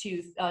gardens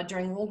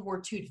during World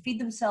War II to feed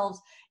themselves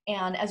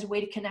and as a way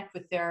to connect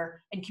with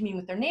and commune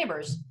with their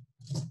neighbors.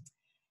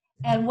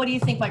 And what do you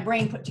think my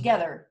brain put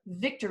together?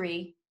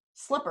 Victory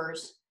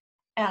slippers.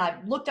 And I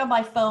looked on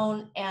my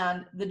phone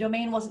and the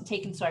domain wasn't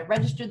taken, so I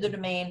registered the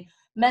domain,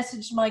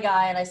 messaged my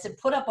guy, and I said,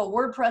 put up a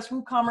WordPress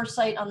WooCommerce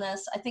site on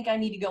this. I think I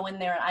need to go in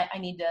there and I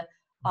need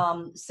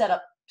to set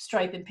up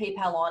Stripe and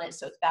PayPal on it,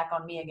 so it's back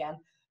on me again.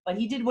 But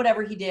he did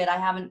whatever he did. I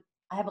haven't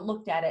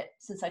looked at it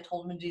since I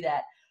told him to do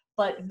that.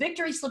 But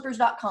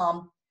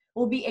victoryslippers.com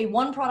will be a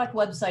one-product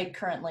website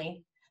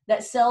currently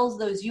that sells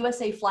those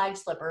USA flag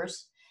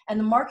slippers, and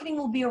the marketing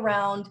will be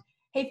around,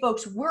 hey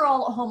folks, we're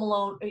all at home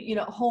alone,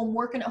 home,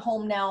 working at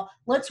home now.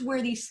 Let's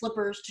wear these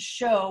slippers to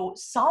show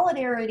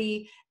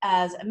solidarity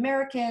as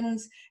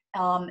Americans,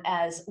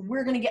 as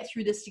we're going to get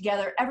through this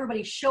together.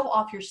 Everybody show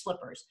off your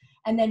slippers.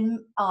 And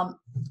then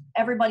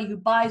everybody who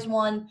buys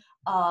one,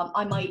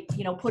 I might,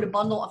 put a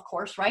bundle, of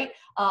course, right,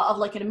 of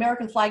like an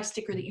American flag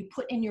sticker that you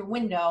put in your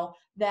window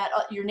that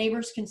your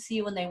neighbors can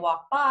see when they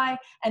walk by,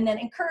 and then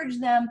encourage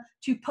them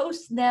to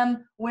post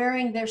them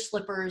wearing their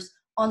slippers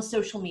on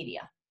social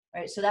media.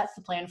 Right, so that's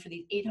the plan for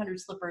these 800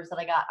 slippers that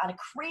I got on a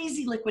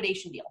crazy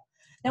liquidation deal.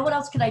 Now, what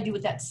else could I do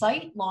with that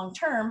site long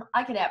term?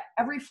 I could have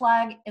every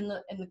flag in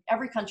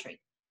every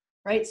country,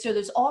 right? So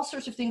there's all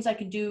sorts of things I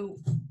could do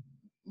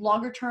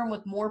longer term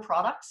with more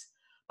products.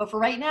 But for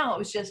right now, it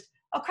was just,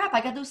 oh crap, I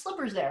got those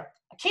slippers there.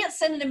 I can't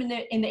send them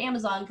into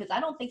Amazon because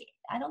I don't think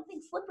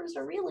slippers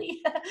are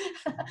really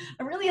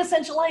are really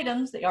essential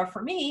items. They are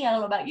for me. I don't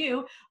know about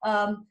you.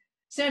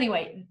 So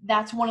anyway,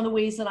 that's one of the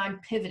ways that I'm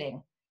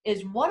pivoting.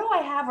 Is what do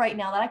I have right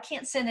now that I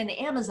can't send into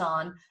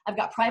Amazon? I've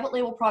got private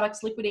label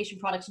products, liquidation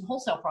products, and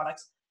wholesale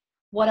products.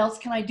 What else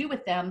can I do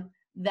with them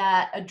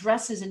that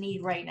addresses a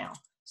need right now?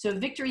 So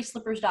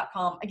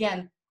victoryslippers.com.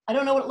 Again, I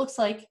don't know what it looks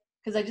like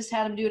because I just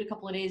had him do it a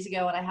couple of days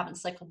ago and I haven't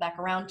cycled back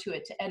around to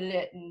it to edit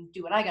it and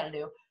do what I got to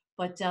do.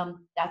 But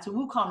that's a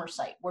WooCommerce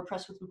site,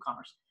 WordPress with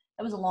WooCommerce.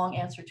 That was a long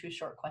answer to a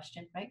short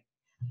question, right?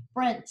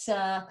 Brent,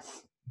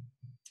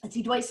 let's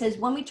see, Dwight says,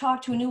 when we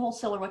talk to a new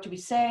wholesaler, what do we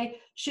say?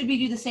 Should we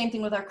do the same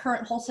thing with our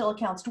current wholesale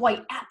accounts?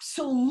 Dwight,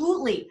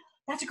 absolutely.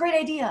 That's a great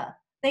idea.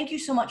 Thank you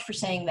so much for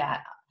saying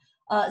that.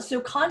 So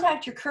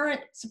contact your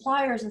current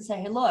suppliers and say,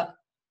 hey, look,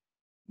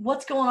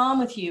 what's going on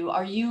with you?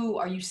 Are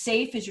you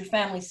safe? Is your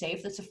family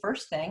safe? That's the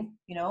first thing,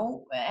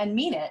 and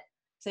mean it.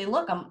 Say,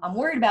 look, I'm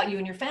worried about you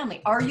and your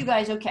family. Are you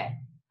guys okay?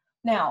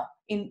 Now,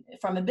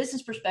 from a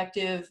business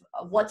perspective,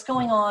 what's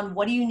going on?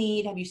 What do you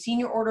need? Have you seen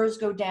your orders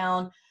go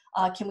down?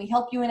 Can we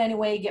help you in any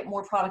way get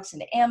more products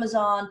into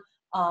Amazon?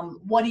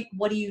 What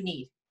do you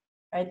need?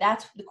 Right?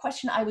 That's the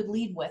question I would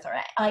lead with, or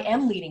I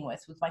am leading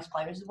with my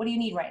suppliers, is what do you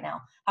need right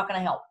now? How can I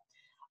help?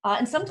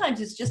 And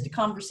sometimes it's just a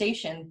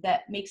conversation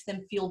that makes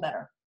them feel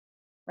better,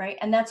 right?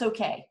 And that's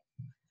okay.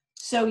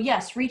 So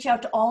yes, reach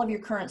out to all of your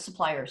current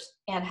suppliers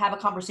and have a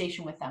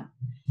conversation with them.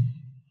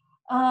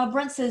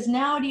 Brent says,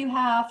 now do you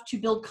have to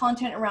build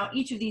content around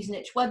each of these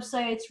niche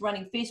websites,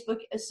 running Facebook?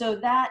 So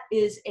that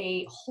is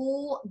a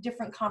whole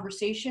different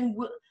conversation.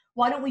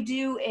 Why don't we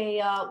do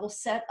we'll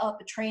set up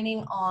a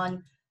training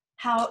on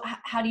how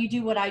do you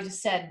do what I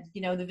just said,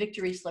 you know, the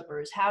victory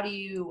slippers. How do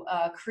you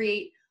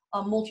create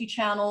a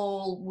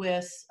multi-channel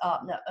with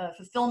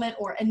fulfillment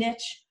or a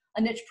niche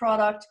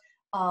product,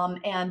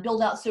 and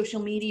build out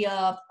social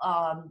media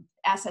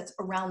assets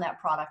around that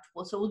product.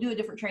 Well, so we'll do a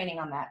different training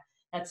on that.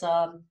 That's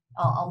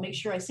I'll make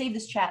sure I save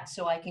this chat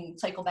so I can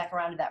cycle back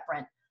around to that,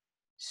 Brent.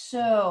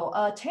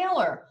 So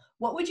Taylor,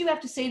 what would you have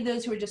to say to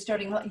those who are just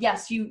starting?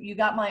 Yes, you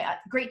got my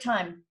great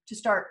time to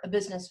start a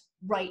business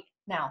right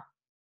now.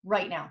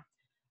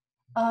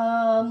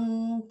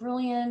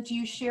 Brilliant. Do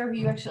you share who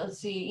you actually, let's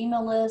see,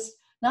 email list.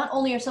 Not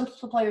only are some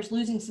suppliers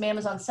losing some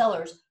Amazon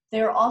sellers, they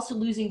are also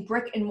losing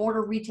brick and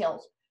mortar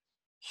retailers.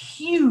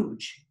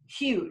 Huge.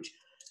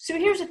 So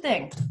here's the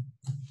thing.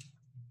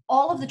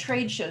 All of the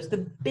trade shows,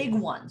 the big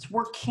ones,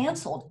 were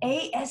canceled.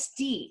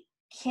 ASD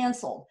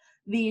canceled.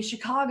 The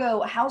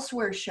Chicago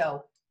Houseware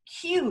Show,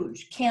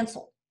 huge,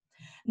 canceled.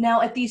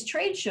 Now at these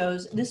trade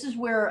shows, this is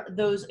where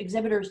those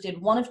exhibitors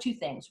did one of two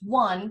things.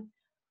 One,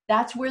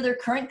 that's where their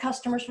current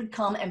customers would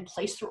come and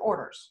place their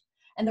orders.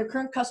 And their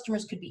current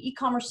customers could be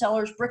e-commerce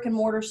sellers, brick and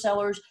mortar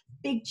sellers,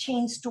 big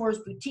chain stores,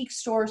 boutique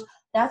stores.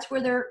 That's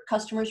where their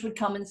customers would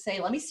come and say,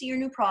 let me see your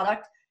new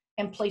product,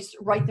 and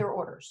write their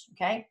orders,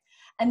 okay?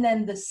 And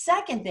then the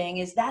second thing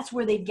is that's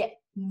where they get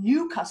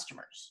new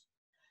customers.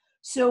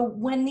 So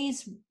when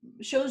these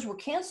shows were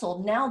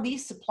canceled, now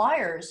these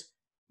suppliers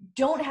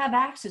don't have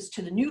access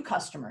to the new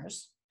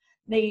customers.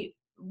 They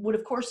would,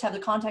 of course, have the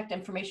contact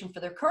information for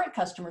their current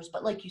customers.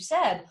 But like you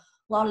said,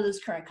 a lot of those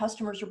current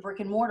customers are brick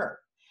and mortar.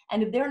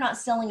 And if they're not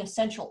selling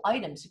essential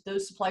items, if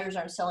those suppliers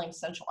aren't selling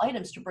essential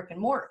items to brick and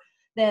mortar,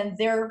 then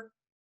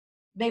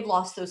they've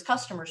lost those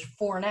customers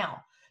for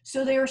now.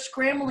 So they are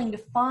scrambling to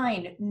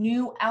find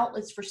new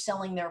outlets for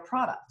selling their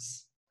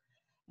products.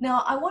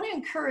 Now, I want to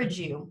encourage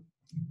you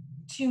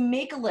to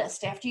make a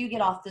list after you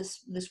get off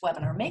this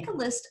webinar. Make a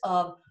list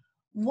of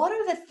what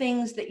are the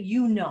things that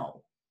you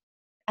know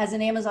as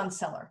an Amazon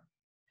seller.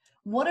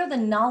 What are the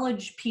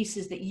knowledge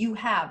pieces that you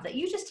have that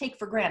you just take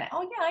for granted?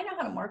 Oh yeah, I know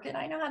how to market.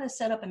 I know how to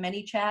set up a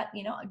ManyChat,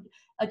 you know,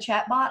 a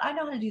chat bot. I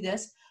know how to do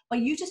this, but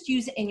you just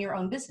use it in your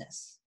own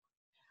business.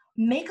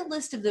 Make a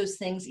list of those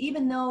things,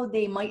 even though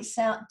they might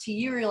sound to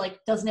you, you're like,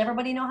 doesn't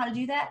everybody know how to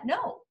do that?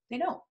 No, they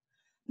don't.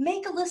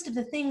 Make a list of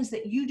the things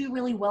that you do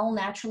really well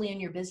naturally in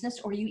your business,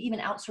 or you even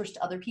outsource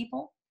to other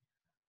people,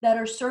 that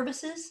are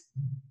services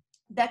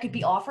that could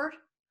be offered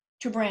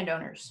to brand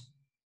owners.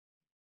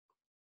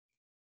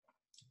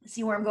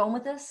 See where I'm going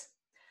with this?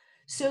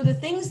 So the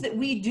things that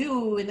we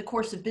do in the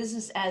course of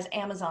business as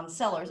Amazon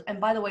sellers, and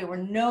by the way, we're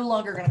no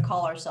longer going to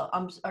call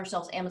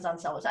ourselves Amazon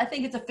sellers. I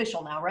think it's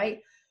official now, right?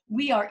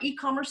 We are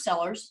e-commerce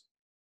sellers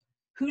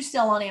who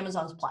sell on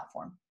Amazon's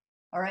platform.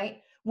 All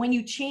right. When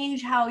you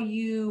change how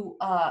you,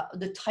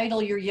 the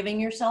title you're giving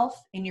yourself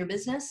in your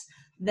business,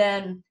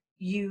 then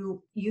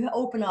you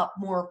open up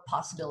more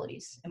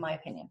possibilities, in my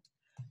opinion.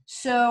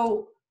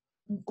 So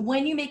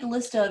when you make a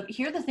list of,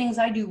 here are the things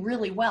I do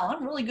really well.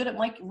 I'm really good at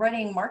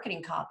writing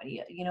marketing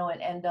copy, you know,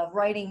 and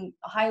writing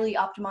highly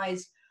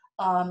optimized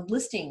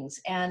listings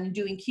and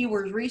doing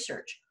keywords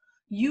research.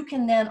 You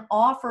can then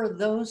offer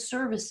those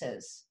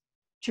services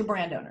to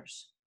brand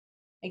owners.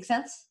 Make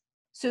sense?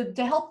 So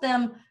to help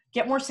them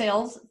get more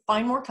sales,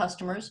 find more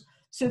customers.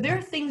 So there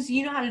are things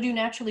you know how to do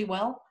naturally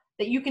well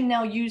that you can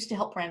now use to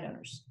help brand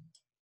owners.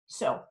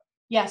 So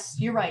yes,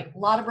 you're right. A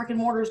lot of brick and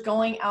mortars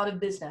going out of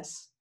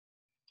business.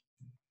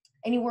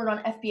 Any word on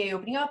FBA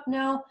opening up?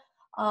 No.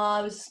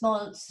 It was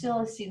small. Still,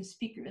 let's see the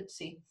speaker. Let's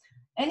see.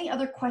 Any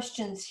other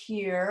questions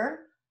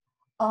here?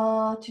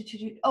 Oh,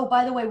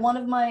 by the way, one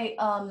of my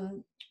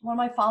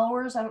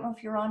followers, I don't know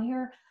if you're on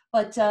here,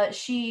 but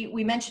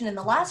we mentioned in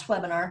the last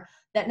webinar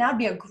that now would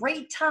be a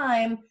great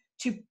time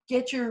to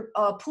get your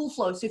pool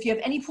flow. So if you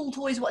have any pool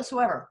toys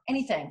whatsoever,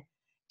 anything,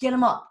 get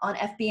them up on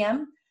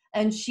FBM.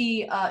 And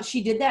she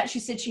did that. She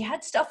said she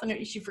had stuff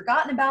and she'd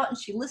forgotten about, and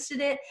she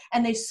listed it,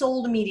 and they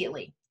sold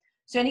immediately.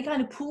 So any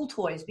kind of pool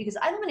toys, because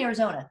I live in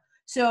Arizona,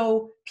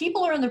 so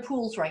people are in their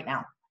pools right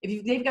now.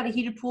 If they've got a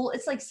heated pool,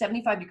 it's like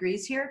 75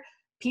 degrees here.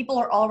 People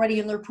are already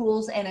in their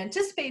pools and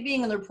anticipate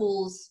being in their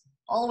pools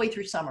all the way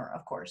through summer,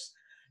 of course.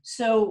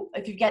 So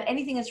if you've got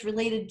anything that's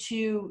related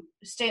to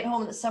stay at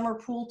home in the summer,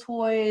 pool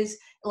toys,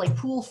 like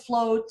pool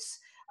floats,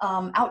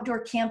 outdoor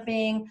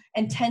camping,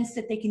 and tents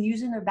that they can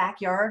use in their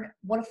backyard,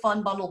 what a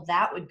fun bundle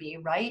that would be,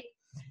 right?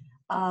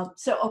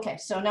 Okay,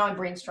 so now I'm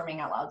brainstorming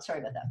out loud. Sorry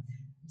about that.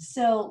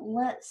 So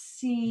let's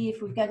see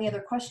if we've got any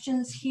other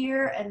questions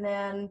here. And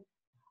then,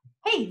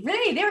 hey,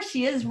 Renee, there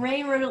she is,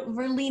 Ray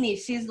Rodolini.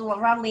 She's the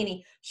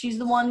Rodolini. She's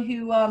the one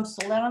who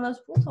sold out on those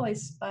pool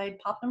toys by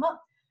popping them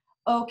up.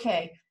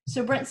 Okay,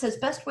 so Brent says,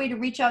 best way to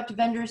reach out to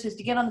vendors is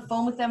to get on the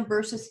phone with them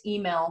versus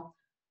email.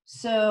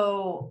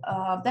 So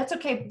that's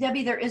okay,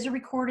 Debbie, there is a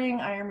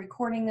recording. I am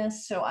recording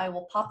this, so I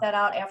will pop that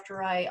out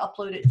after I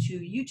upload it to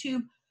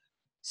YouTube.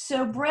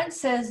 So Brent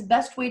says,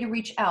 best way to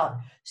reach out.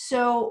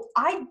 So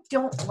I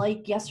don't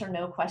like yes or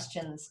no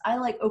questions. I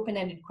like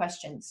open-ended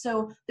questions.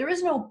 So there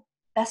is no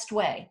best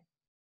way.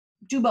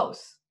 Do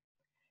both.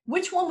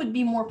 Which one would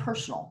be more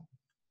personal?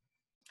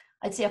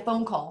 I'd say a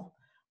phone call.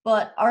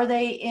 But are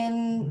they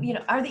in,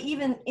 are they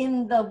even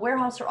in the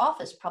warehouse or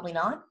office? Probably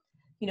not.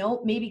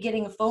 Maybe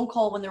getting a phone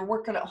call when they're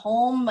working at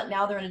home, but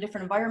now they're in a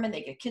different environment.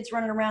 They get kids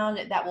running around.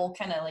 That will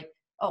kind of like,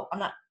 oh, I'm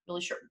not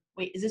really sure.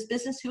 Wait, is this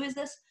business? Who is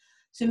this?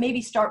 So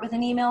maybe start with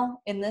an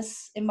email in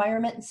this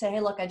environment and say, hey,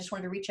 look, I just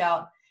wanted to reach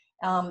out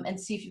and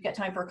see if you've got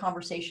time for a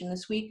conversation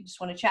this week. I just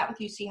want to chat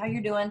with you, see how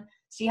you're doing,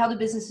 see how the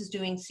business is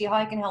doing, see how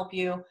I can help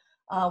you.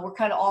 We're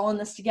kind of all in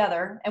this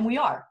together, and we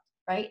are,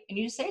 right? And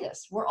you just say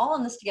this, we're all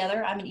in this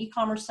together. I'm an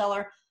e-commerce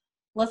seller.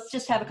 Let's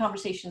just have a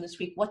conversation this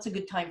week. What's a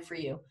good time for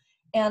you?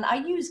 And I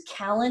use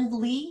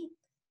Calendly.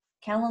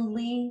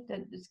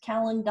 It's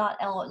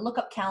calend.l. Look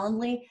up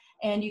Calendly,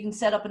 and you can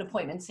set up an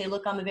appointment. Say,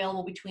 look, I'm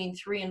available between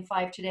 3 and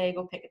 5 today.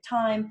 Go pick a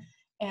time.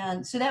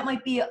 And so that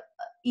might be an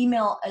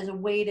email as a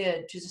way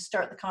to just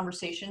start the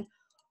conversation.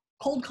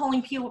 Cold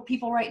calling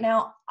people right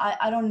now,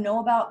 I don't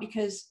know about,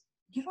 because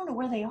you don't know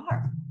where they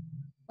are.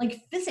 Like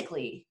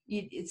physically,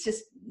 it's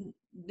just,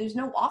 there's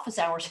no office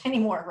hours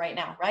anymore right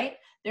now, right?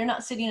 They're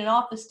not sitting in an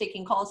office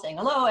taking calls saying,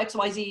 hello,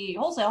 XYZ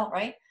Wholesale,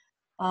 right?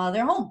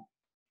 They're home.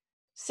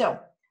 So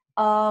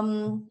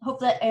hope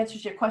that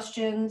answers your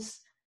questions.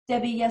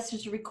 Debbie, yes,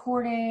 there's a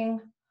recording.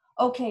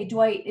 Okay,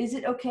 Dwight, is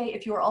it okay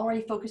if you are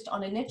already focused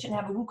on a niche and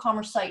have a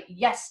WooCommerce site?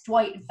 Yes,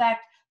 Dwight, in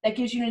fact, that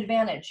gives you an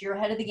advantage. You're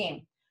ahead of the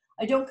game.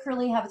 I don't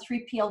currently have a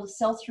 3PL to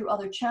sell through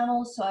other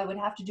channels, so I would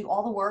have to do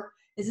all the work.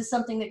 Is this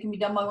something that can be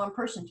done by one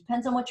person?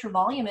 Depends on what your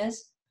volume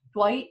is,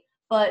 Dwight,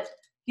 but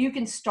you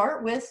can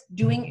start with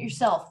doing it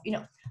yourself.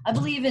 I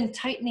believe in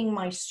tightening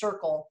my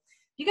circle.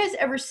 You guys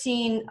ever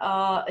seen,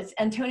 it's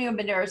Antonio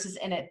Banderas is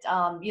in it,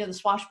 the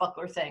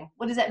swashbuckler thing.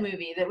 What is that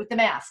movie with the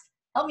mask?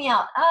 Help me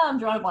out. I'm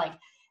drawing a blank.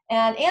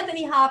 And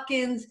Anthony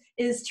Hopkins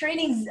is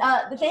training,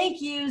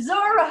 thank you,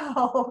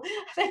 Zorro.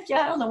 Thank you.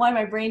 I don't know why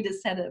my brain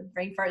just had a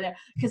brain fart there,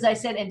 because I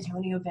said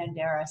Antonio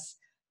Banderas,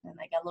 and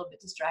I got a little bit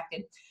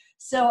distracted.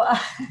 So,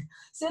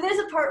 so there's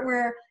a part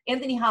where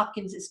Anthony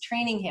Hopkins is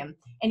training him,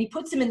 and he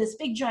puts him in this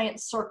big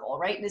giant circle,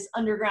 right, in this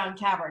underground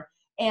cavern.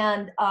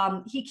 And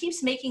he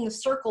keeps making the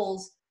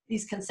circles,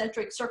 these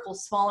concentric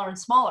circles, smaller and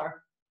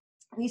smaller.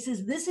 And he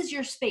says, this is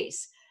your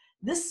space.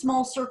 This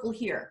small circle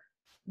here,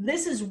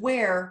 this is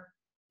where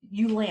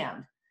you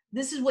land.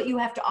 This is what you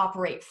have to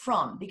operate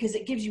from, because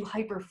it gives you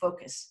hyper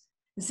focus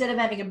instead of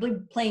having a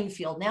big playing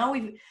field.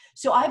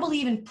 So I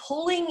believe in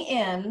pulling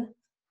in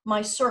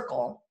my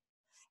circle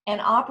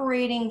and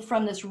operating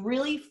from this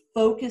really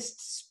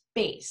focused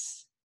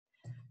space.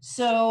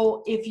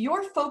 So if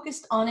you're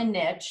focused on a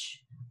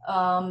niche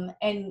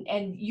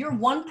and you're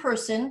one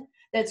person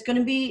that's going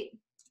to be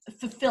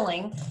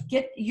fulfilling,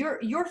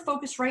 your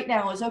focus right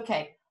now is,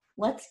 okay,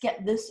 let's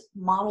get this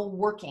model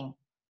working.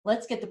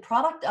 Let's get the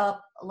product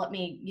up. Let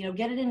me,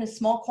 get it in a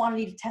small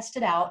quantity to test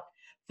it out,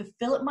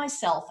 fulfill it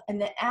myself. And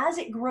then as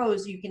it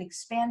grows, you can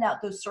expand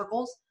out those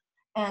circles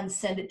and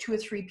send it to a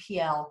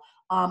 3PL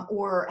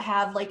or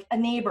have like a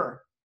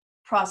neighbor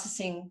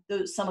processing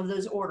some of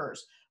those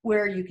orders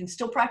where you can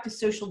still practice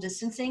social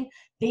distancing.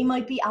 They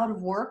might be out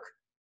of work,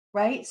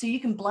 right? So you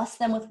can bless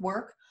them with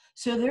work.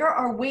 So there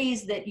are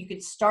ways that you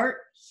could start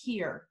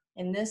here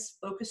in this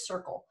focus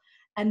circle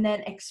and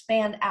then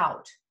expand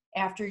out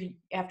after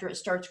it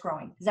starts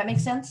growing. Does that make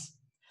sense?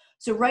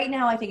 So right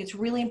now, I think it's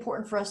really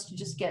important for us to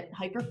just get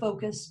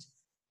hyper-focused,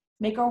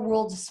 make our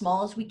worlds as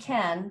small as we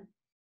can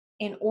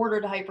in order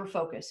to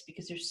hyper-focus,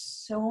 because there's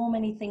so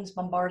many things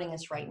bombarding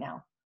us right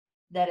now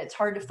that it's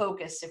hard to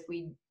focus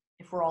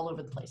if we're all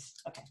over the place.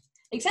 Okay,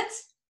 make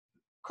sense?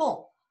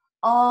 Cool.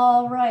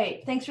 All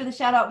right, thanks for the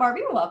shout out, Barbie.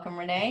 You're welcome,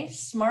 Renee.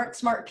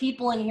 Smart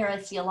people in here. I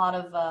see a lot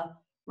of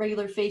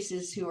regular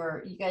faces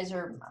you guys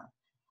are,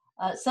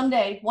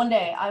 one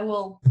day I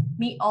will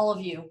meet all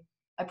of you,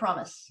 I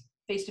promise,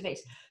 face to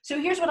face. So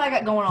here's what I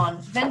got going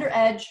on. Vendor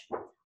Edge,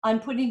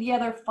 I'm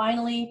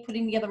finally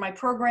putting together my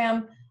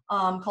program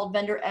called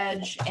Vendor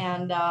Edge,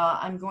 and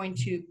I'm going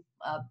to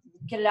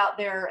get it out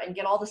there and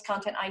get all this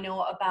content I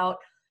know about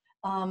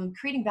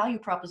creating value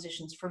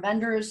propositions for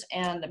vendors,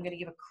 and I'm going to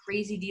give a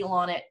crazy deal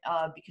on it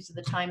because of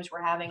the times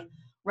we're having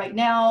right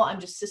now. I'm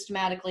just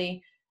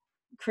systematically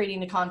creating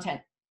the content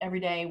every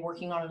day,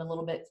 working on it a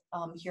little bit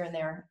here and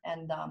there,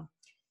 and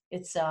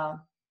it's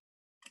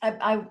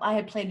I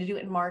had planned to do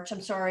it in March.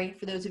 I'm sorry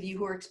for those of you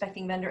who are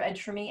expecting Vendor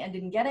Edge from me and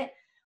didn't get it.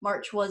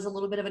 March was a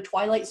little bit of a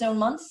twilight zone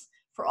month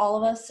for all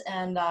of us,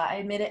 and I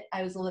admit it,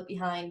 I was a little bit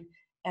behind.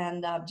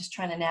 and just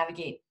trying to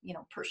navigate,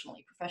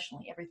 personally,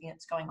 professionally, everything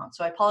that's going on.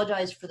 So I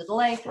apologize for the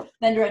delay.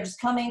 Vendor Edge is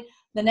coming.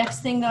 The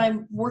next thing that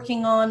I'm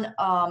working on,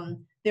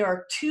 there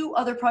are 2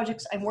 other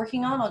projects I'm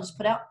working on. I'll just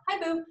put out, hi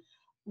boo.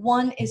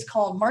 One is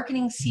called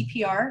Marketing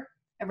CPR.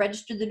 I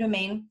registered the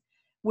domain,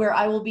 where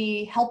I will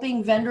be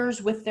helping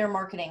vendors with their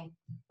marketing.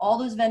 All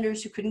those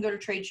vendors who couldn't go to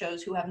trade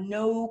shows, who have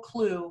no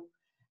clue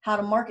how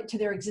to market to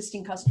their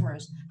existing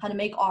customers, how to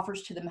make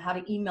offers to them, how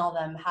to email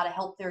them, how to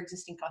help their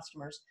existing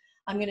customers.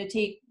 I'm going to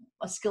take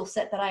a skill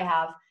set that I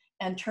have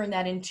and turn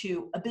that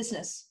into a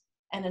business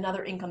and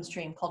another income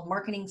stream called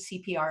Marketing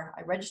CPR.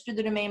 I registered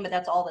the domain, but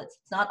that's all. It's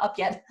not up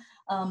yet.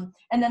 And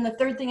then the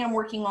third thing I'm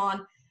working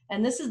on,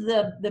 and this is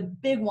the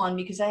big one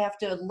because I have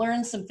to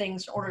learn some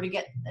things in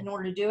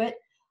order to do it.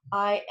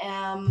 I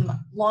am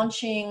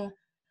launching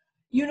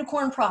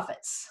Unicorn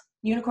Profits,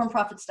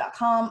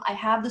 unicornprofits.com. I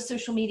have the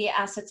social media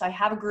assets. I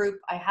have a group.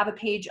 I have a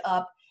page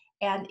up,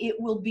 and it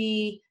will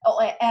be,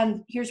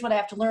 and here's what I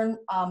have to learn,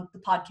 the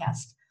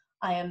podcast.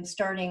 I am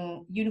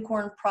starting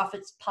Unicorn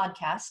Profits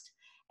podcast,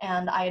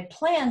 and I had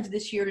planned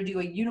this year to do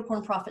a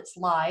Unicorn Profits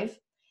Live,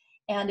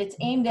 and it's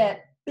aimed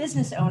at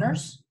business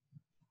owners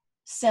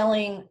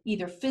selling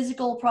either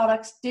physical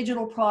products,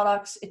 digital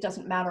products. It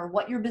doesn't matter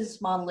what your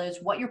business model is,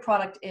 what your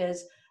product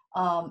is,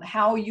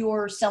 how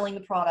you're selling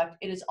the product.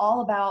 It is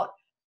all about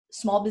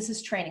small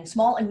business training,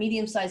 small and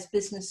medium-sized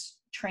business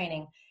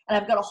training. And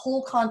I've got a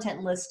whole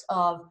content list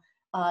of,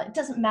 it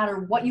doesn't matter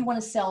what you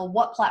want to sell,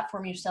 what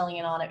platform you're selling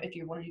it on. If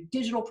you want to do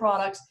digital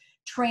products,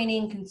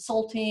 training,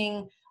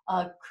 consulting,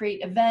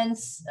 create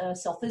events,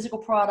 sell physical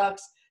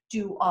products,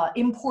 do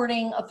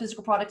importing of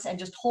physical products and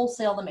just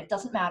wholesale them, it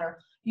doesn't matter.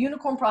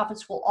 Unicorn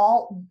Profits will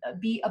all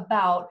be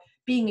about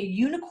being a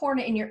unicorn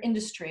in your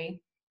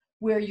industry,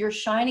 where you're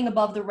shining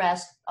above the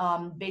rest,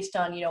 based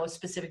on, a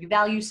specific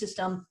value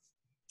system,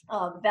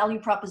 value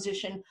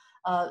proposition,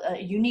 a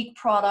unique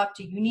product,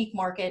 a unique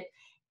market.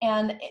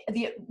 And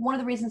one of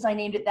the reasons I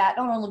named it that,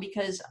 not only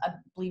because I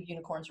believe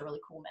unicorns are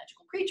really cool,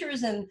 magical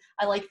creatures, and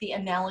I like the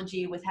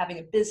analogy with having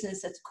a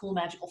business that's a cool,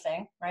 magical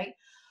thing, right?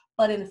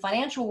 But in the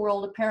financial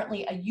world,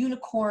 apparently a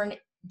unicorn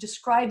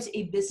describes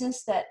a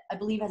business that I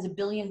believe has $1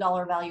 billion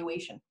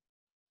valuation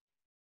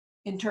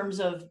in terms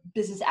of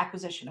business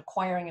acquisition,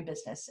 acquiring a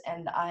business.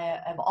 And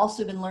I have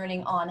also been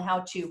learning on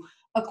how to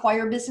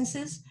acquire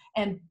businesses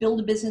and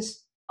build a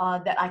business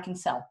that I can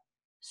sell.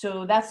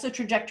 So that's the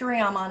trajectory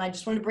I'm on. I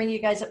just wanted to bring you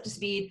guys up to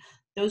speed.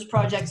 Those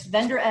projects: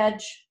 Vendor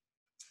Edge,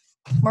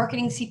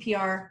 Marketing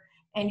CPR,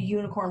 and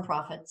Unicorn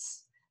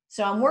Profits.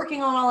 So I'm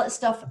working on all that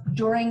stuff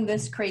during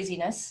this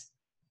craziness.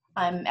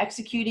 I'm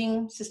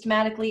executing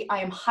systematically. I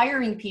am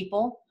hiring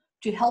people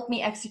to help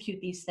me execute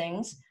these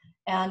things.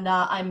 And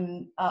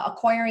I'm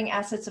acquiring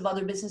assets of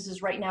other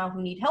businesses right now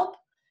who need help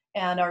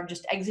and are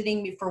just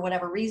exiting me for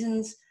whatever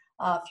reasons.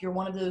 If you're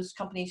one of those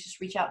companies, just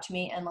reach out to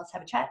me and let's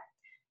have a chat.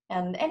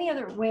 And any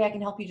other way I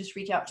can help you, just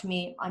reach out to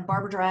me. I'm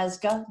Barbara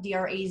Drazga,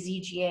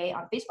 Drazga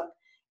on Facebook,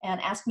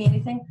 and ask me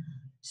anything.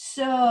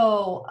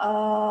 So,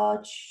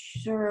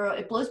 sure,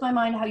 it blows my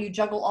mind how you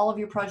juggle all of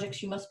your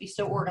projects. You must be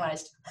so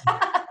organized.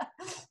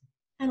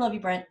 I love you,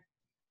 Brent.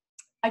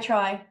 I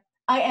try.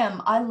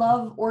 I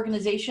love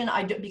organization.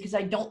 Because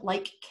I don't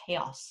like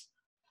chaos.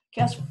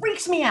 Chaos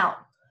freaks me out.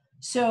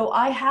 So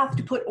I have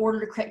to put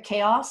order to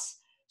chaos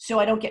so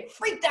I don't get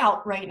freaked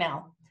out right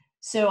now.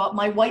 So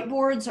my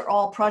whiteboards are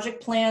all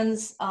project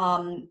plans,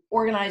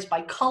 organized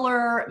by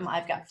color.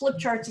 I've got flip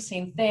charts, the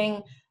same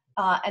thing.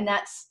 And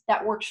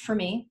that works for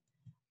me.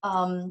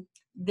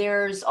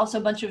 There's also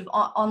a bunch of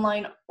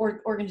online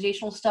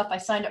organizational stuff. I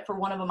signed up for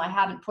one of them. I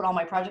haven't put all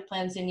my project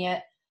plans in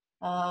yet.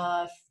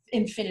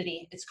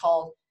 Infinity, it's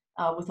called.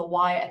 With a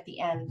Y at the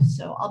end.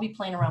 So I'll be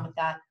playing around with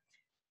that.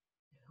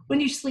 When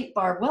do you sleep,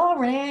 Barb? Well,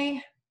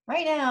 Renee,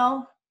 right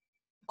now,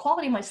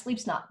 quality of my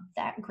sleep's not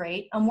that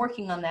great. I'm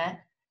working on that.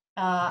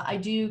 I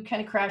do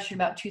kind of crash at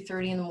about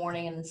 2:30 in the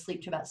morning and then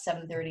sleep to about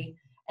 7:30.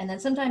 And then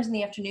sometimes in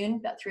the afternoon,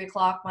 about 3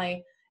 o'clock, my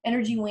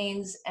energy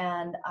wanes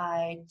and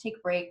I take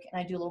a break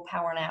and I do a little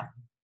power nap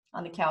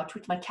on the couch,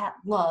 which my cat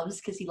loves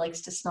because he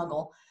likes to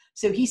snuggle.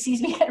 So he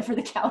sees me head for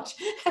the couch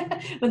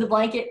with a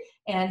blanket,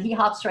 and he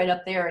hops right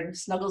up there and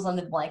snuggles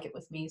under the blanket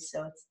with me.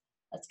 So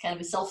that's kind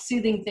of a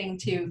self-soothing thing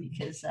too,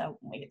 because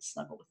I get to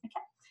snuggle with my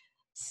cat.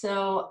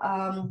 So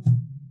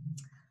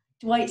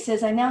Dwight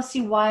says, I now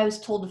see why I was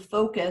told to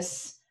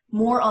focus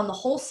more on the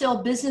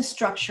wholesale business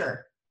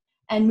structure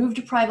and move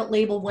to private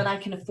label when I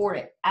can afford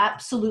it.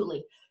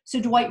 Absolutely. So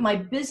Dwight, my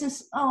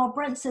business,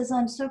 Brent says,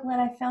 I'm so glad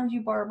I found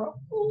you, Barbara.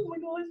 Oh my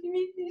gosh,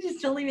 you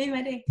just totally made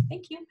my day.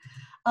 Thank you.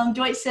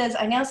 Dwight says,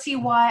 I now see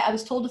why I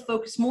was told to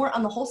focus more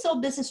on the wholesale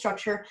business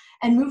structure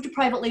and move to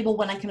private label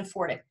when I can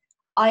afford it.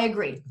 I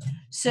agree.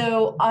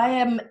 So I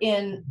am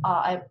in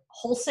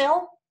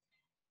wholesale.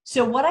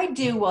 So what I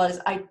do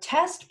was I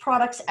test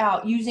products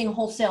out using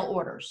wholesale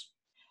orders.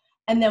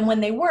 And then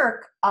when they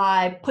work,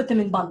 I put them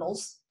in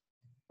bundles,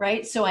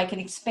 right? So I can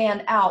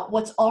expand out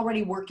what's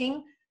already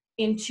working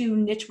into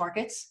niche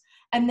markets.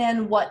 And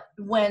then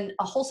when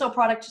a wholesale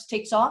product just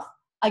takes off,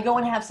 I go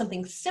and have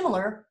something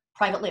similar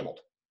private labeled.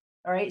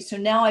 All right. So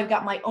now I've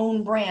got my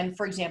own brand,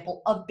 for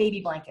example, of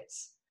baby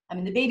blankets. I'm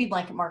in the baby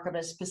blanket market,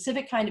 but a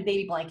specific kind of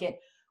baby blanket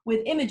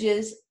with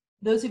images.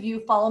 Those of you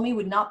who follow me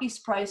would not be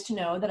surprised to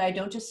know that I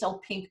don't just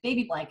sell pink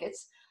baby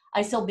blankets.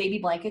 I sell baby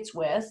blankets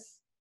with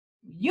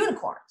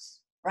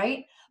unicorns,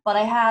 right? But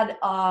I had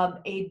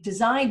a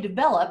design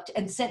developed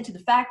and sent to the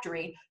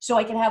factory so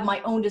I could have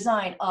my own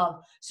design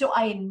of. So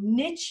I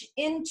niche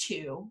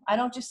into, I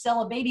don't just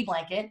sell a baby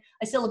blanket.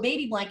 I sell a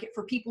baby blanket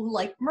for people who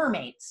like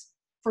mermaids,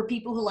 for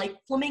people who like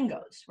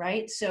flamingos,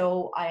 right?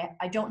 So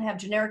I don't have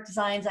generic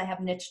designs, I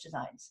have niche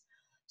designs.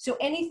 So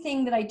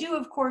anything that I do,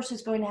 of course,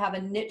 is going to have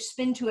a niche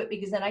spin to it,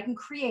 because then I can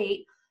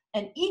create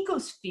an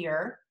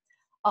ecosphere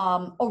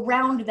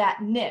around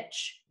that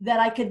niche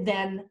that I could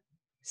then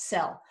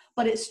sell.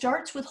 But it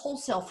starts with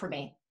wholesale for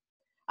me.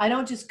 I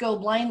don't just go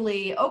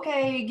blindly,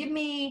 okay, give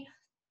me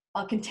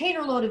a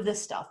container load of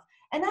this stuff.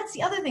 And that's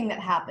the other thing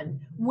that happened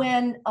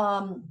when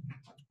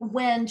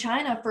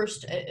China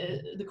first,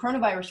 the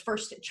coronavirus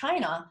first hit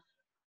China,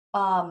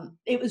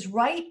 it was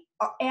right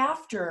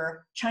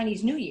after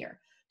Chinese New Year.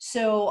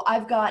 So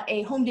I've got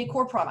a home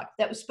decor product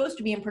that was supposed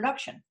to be in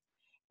production,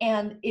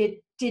 and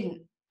it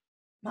didn't.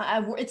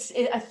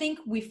 I think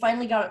we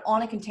finally got it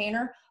on a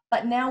container,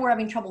 but now we're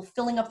having trouble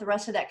filling up the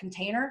rest of that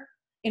container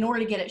in order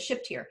to get it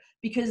shipped here,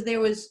 because there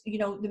was,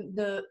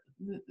 the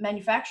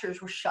manufacturers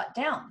were shut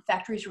down,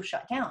 factories were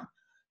shut down.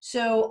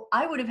 So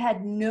I would have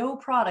had no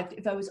product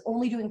if I was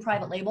only doing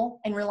private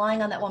label and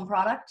relying on that one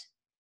product.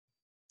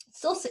 It's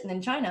still sitting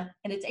in China,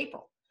 and it's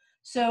April.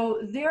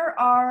 So there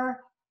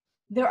are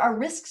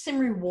risks and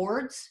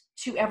rewards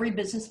to every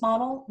business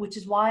model, which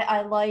is why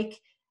I like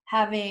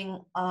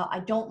having,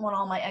 I don't want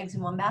all my eggs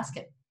in one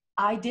basket.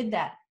 I did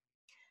that.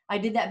 I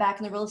did that back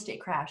in the real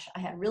estate crash. I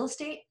had real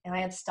estate and I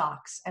had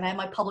stocks, and I had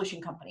my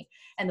publishing company.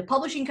 And the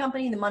publishing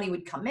company, the money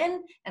would come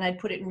in and I'd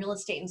put it in real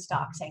estate and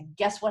stocks. And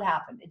guess what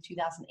happened in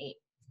 2008?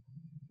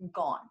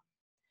 Gone.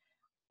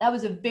 That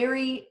was a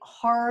very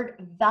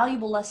hard,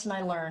 valuable lesson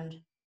I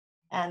learned,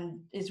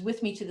 and is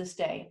with me to this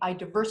day. I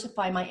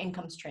diversify my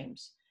income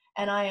streams,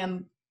 and I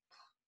am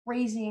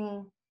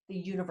praising the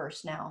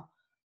universe now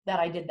that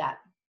I did that.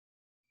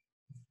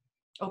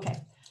 Okay,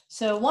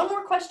 so one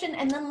more question,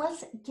 and then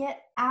let's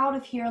get out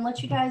of here and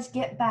let you guys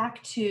get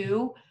back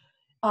to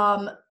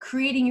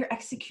creating your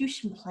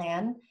execution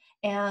plan.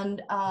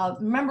 And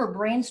remember,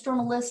 brainstorm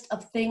a list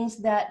of things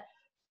that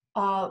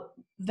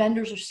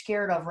vendors are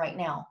scared of right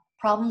now,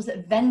 problems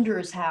that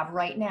vendors have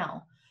right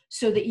now,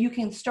 so that you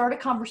can start a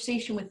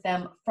conversation with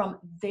them from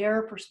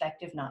their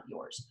perspective, not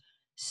yours.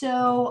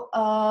 So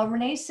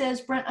Renee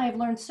says, Brent, I have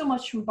learned so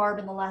much from Barb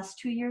in the last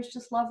 2 years.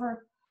 Just love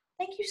her.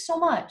 Thank you so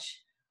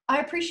much. I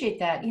appreciate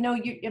that.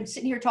 I'm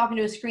sitting here talking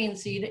to a screen,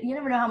 so you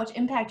never know how much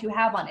impact you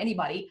have on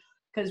anybody,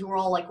 because we're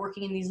all like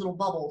working in these little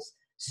bubbles.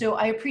 So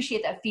I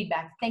appreciate that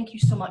feedback. Thank you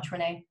so much,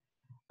 Renee.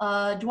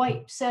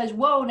 Dwight says,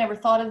 whoa, never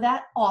thought of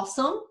that.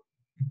 Awesome.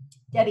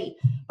 Debbie,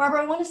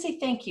 Barbara, I want to say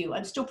thank you.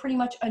 I'm still pretty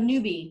much a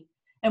newbie.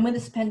 And when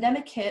this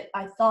pandemic hit,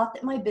 I thought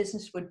that my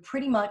business would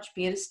pretty much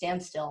be at a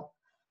standstill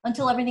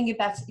until everything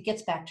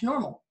gets back to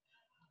normal.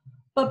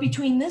 But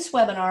between this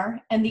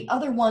webinar and the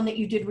other one that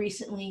you did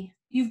recently,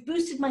 you've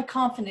boosted my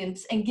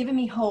confidence and given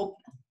me hope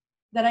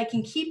that I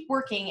can keep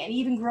working and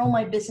even grow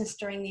my business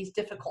during these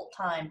difficult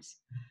times.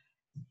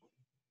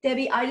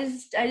 Debbie, I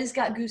just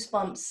got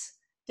goosebumps.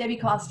 Debbie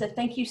Costa,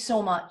 thank you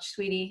so much,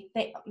 sweetie.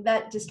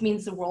 That just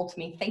means the world to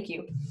me. Thank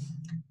you.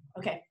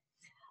 Okay.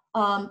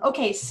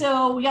 Okay,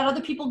 so we got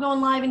other people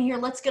going live in here.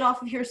 Let's get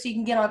off of here so you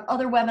can get on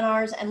other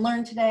webinars and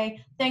learn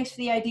today. Thanks for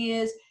the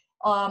ideas.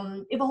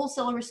 If a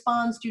wholesaler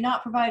responds, do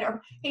not provide.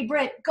 Hey,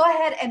 Britt, go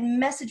ahead and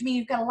message me.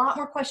 You've got a lot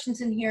more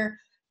questions in here.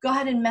 Go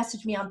ahead and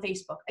message me on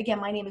Facebook. Again,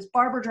 my name is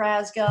Barbara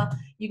Drazga.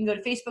 You can go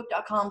to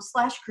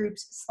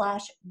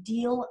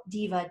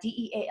facebook.com/groups/dealdiva,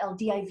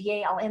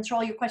 DEALDIVA. I'll answer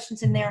all your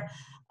questions in there.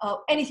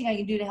 Anything I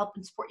can do to help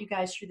and support you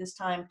guys through this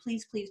time,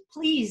 please, please,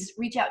 please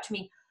reach out to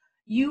me.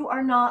 You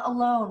are not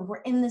alone.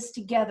 We're in this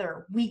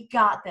together. We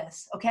got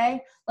this,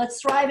 okay?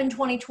 Let's thrive in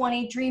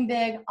 2020. Dream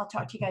big. I'll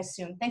talk to you guys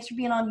soon. Thanks for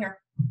being on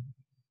here.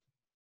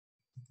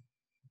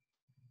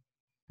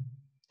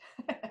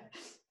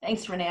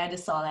 Thanks, Renee. I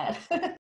just saw that.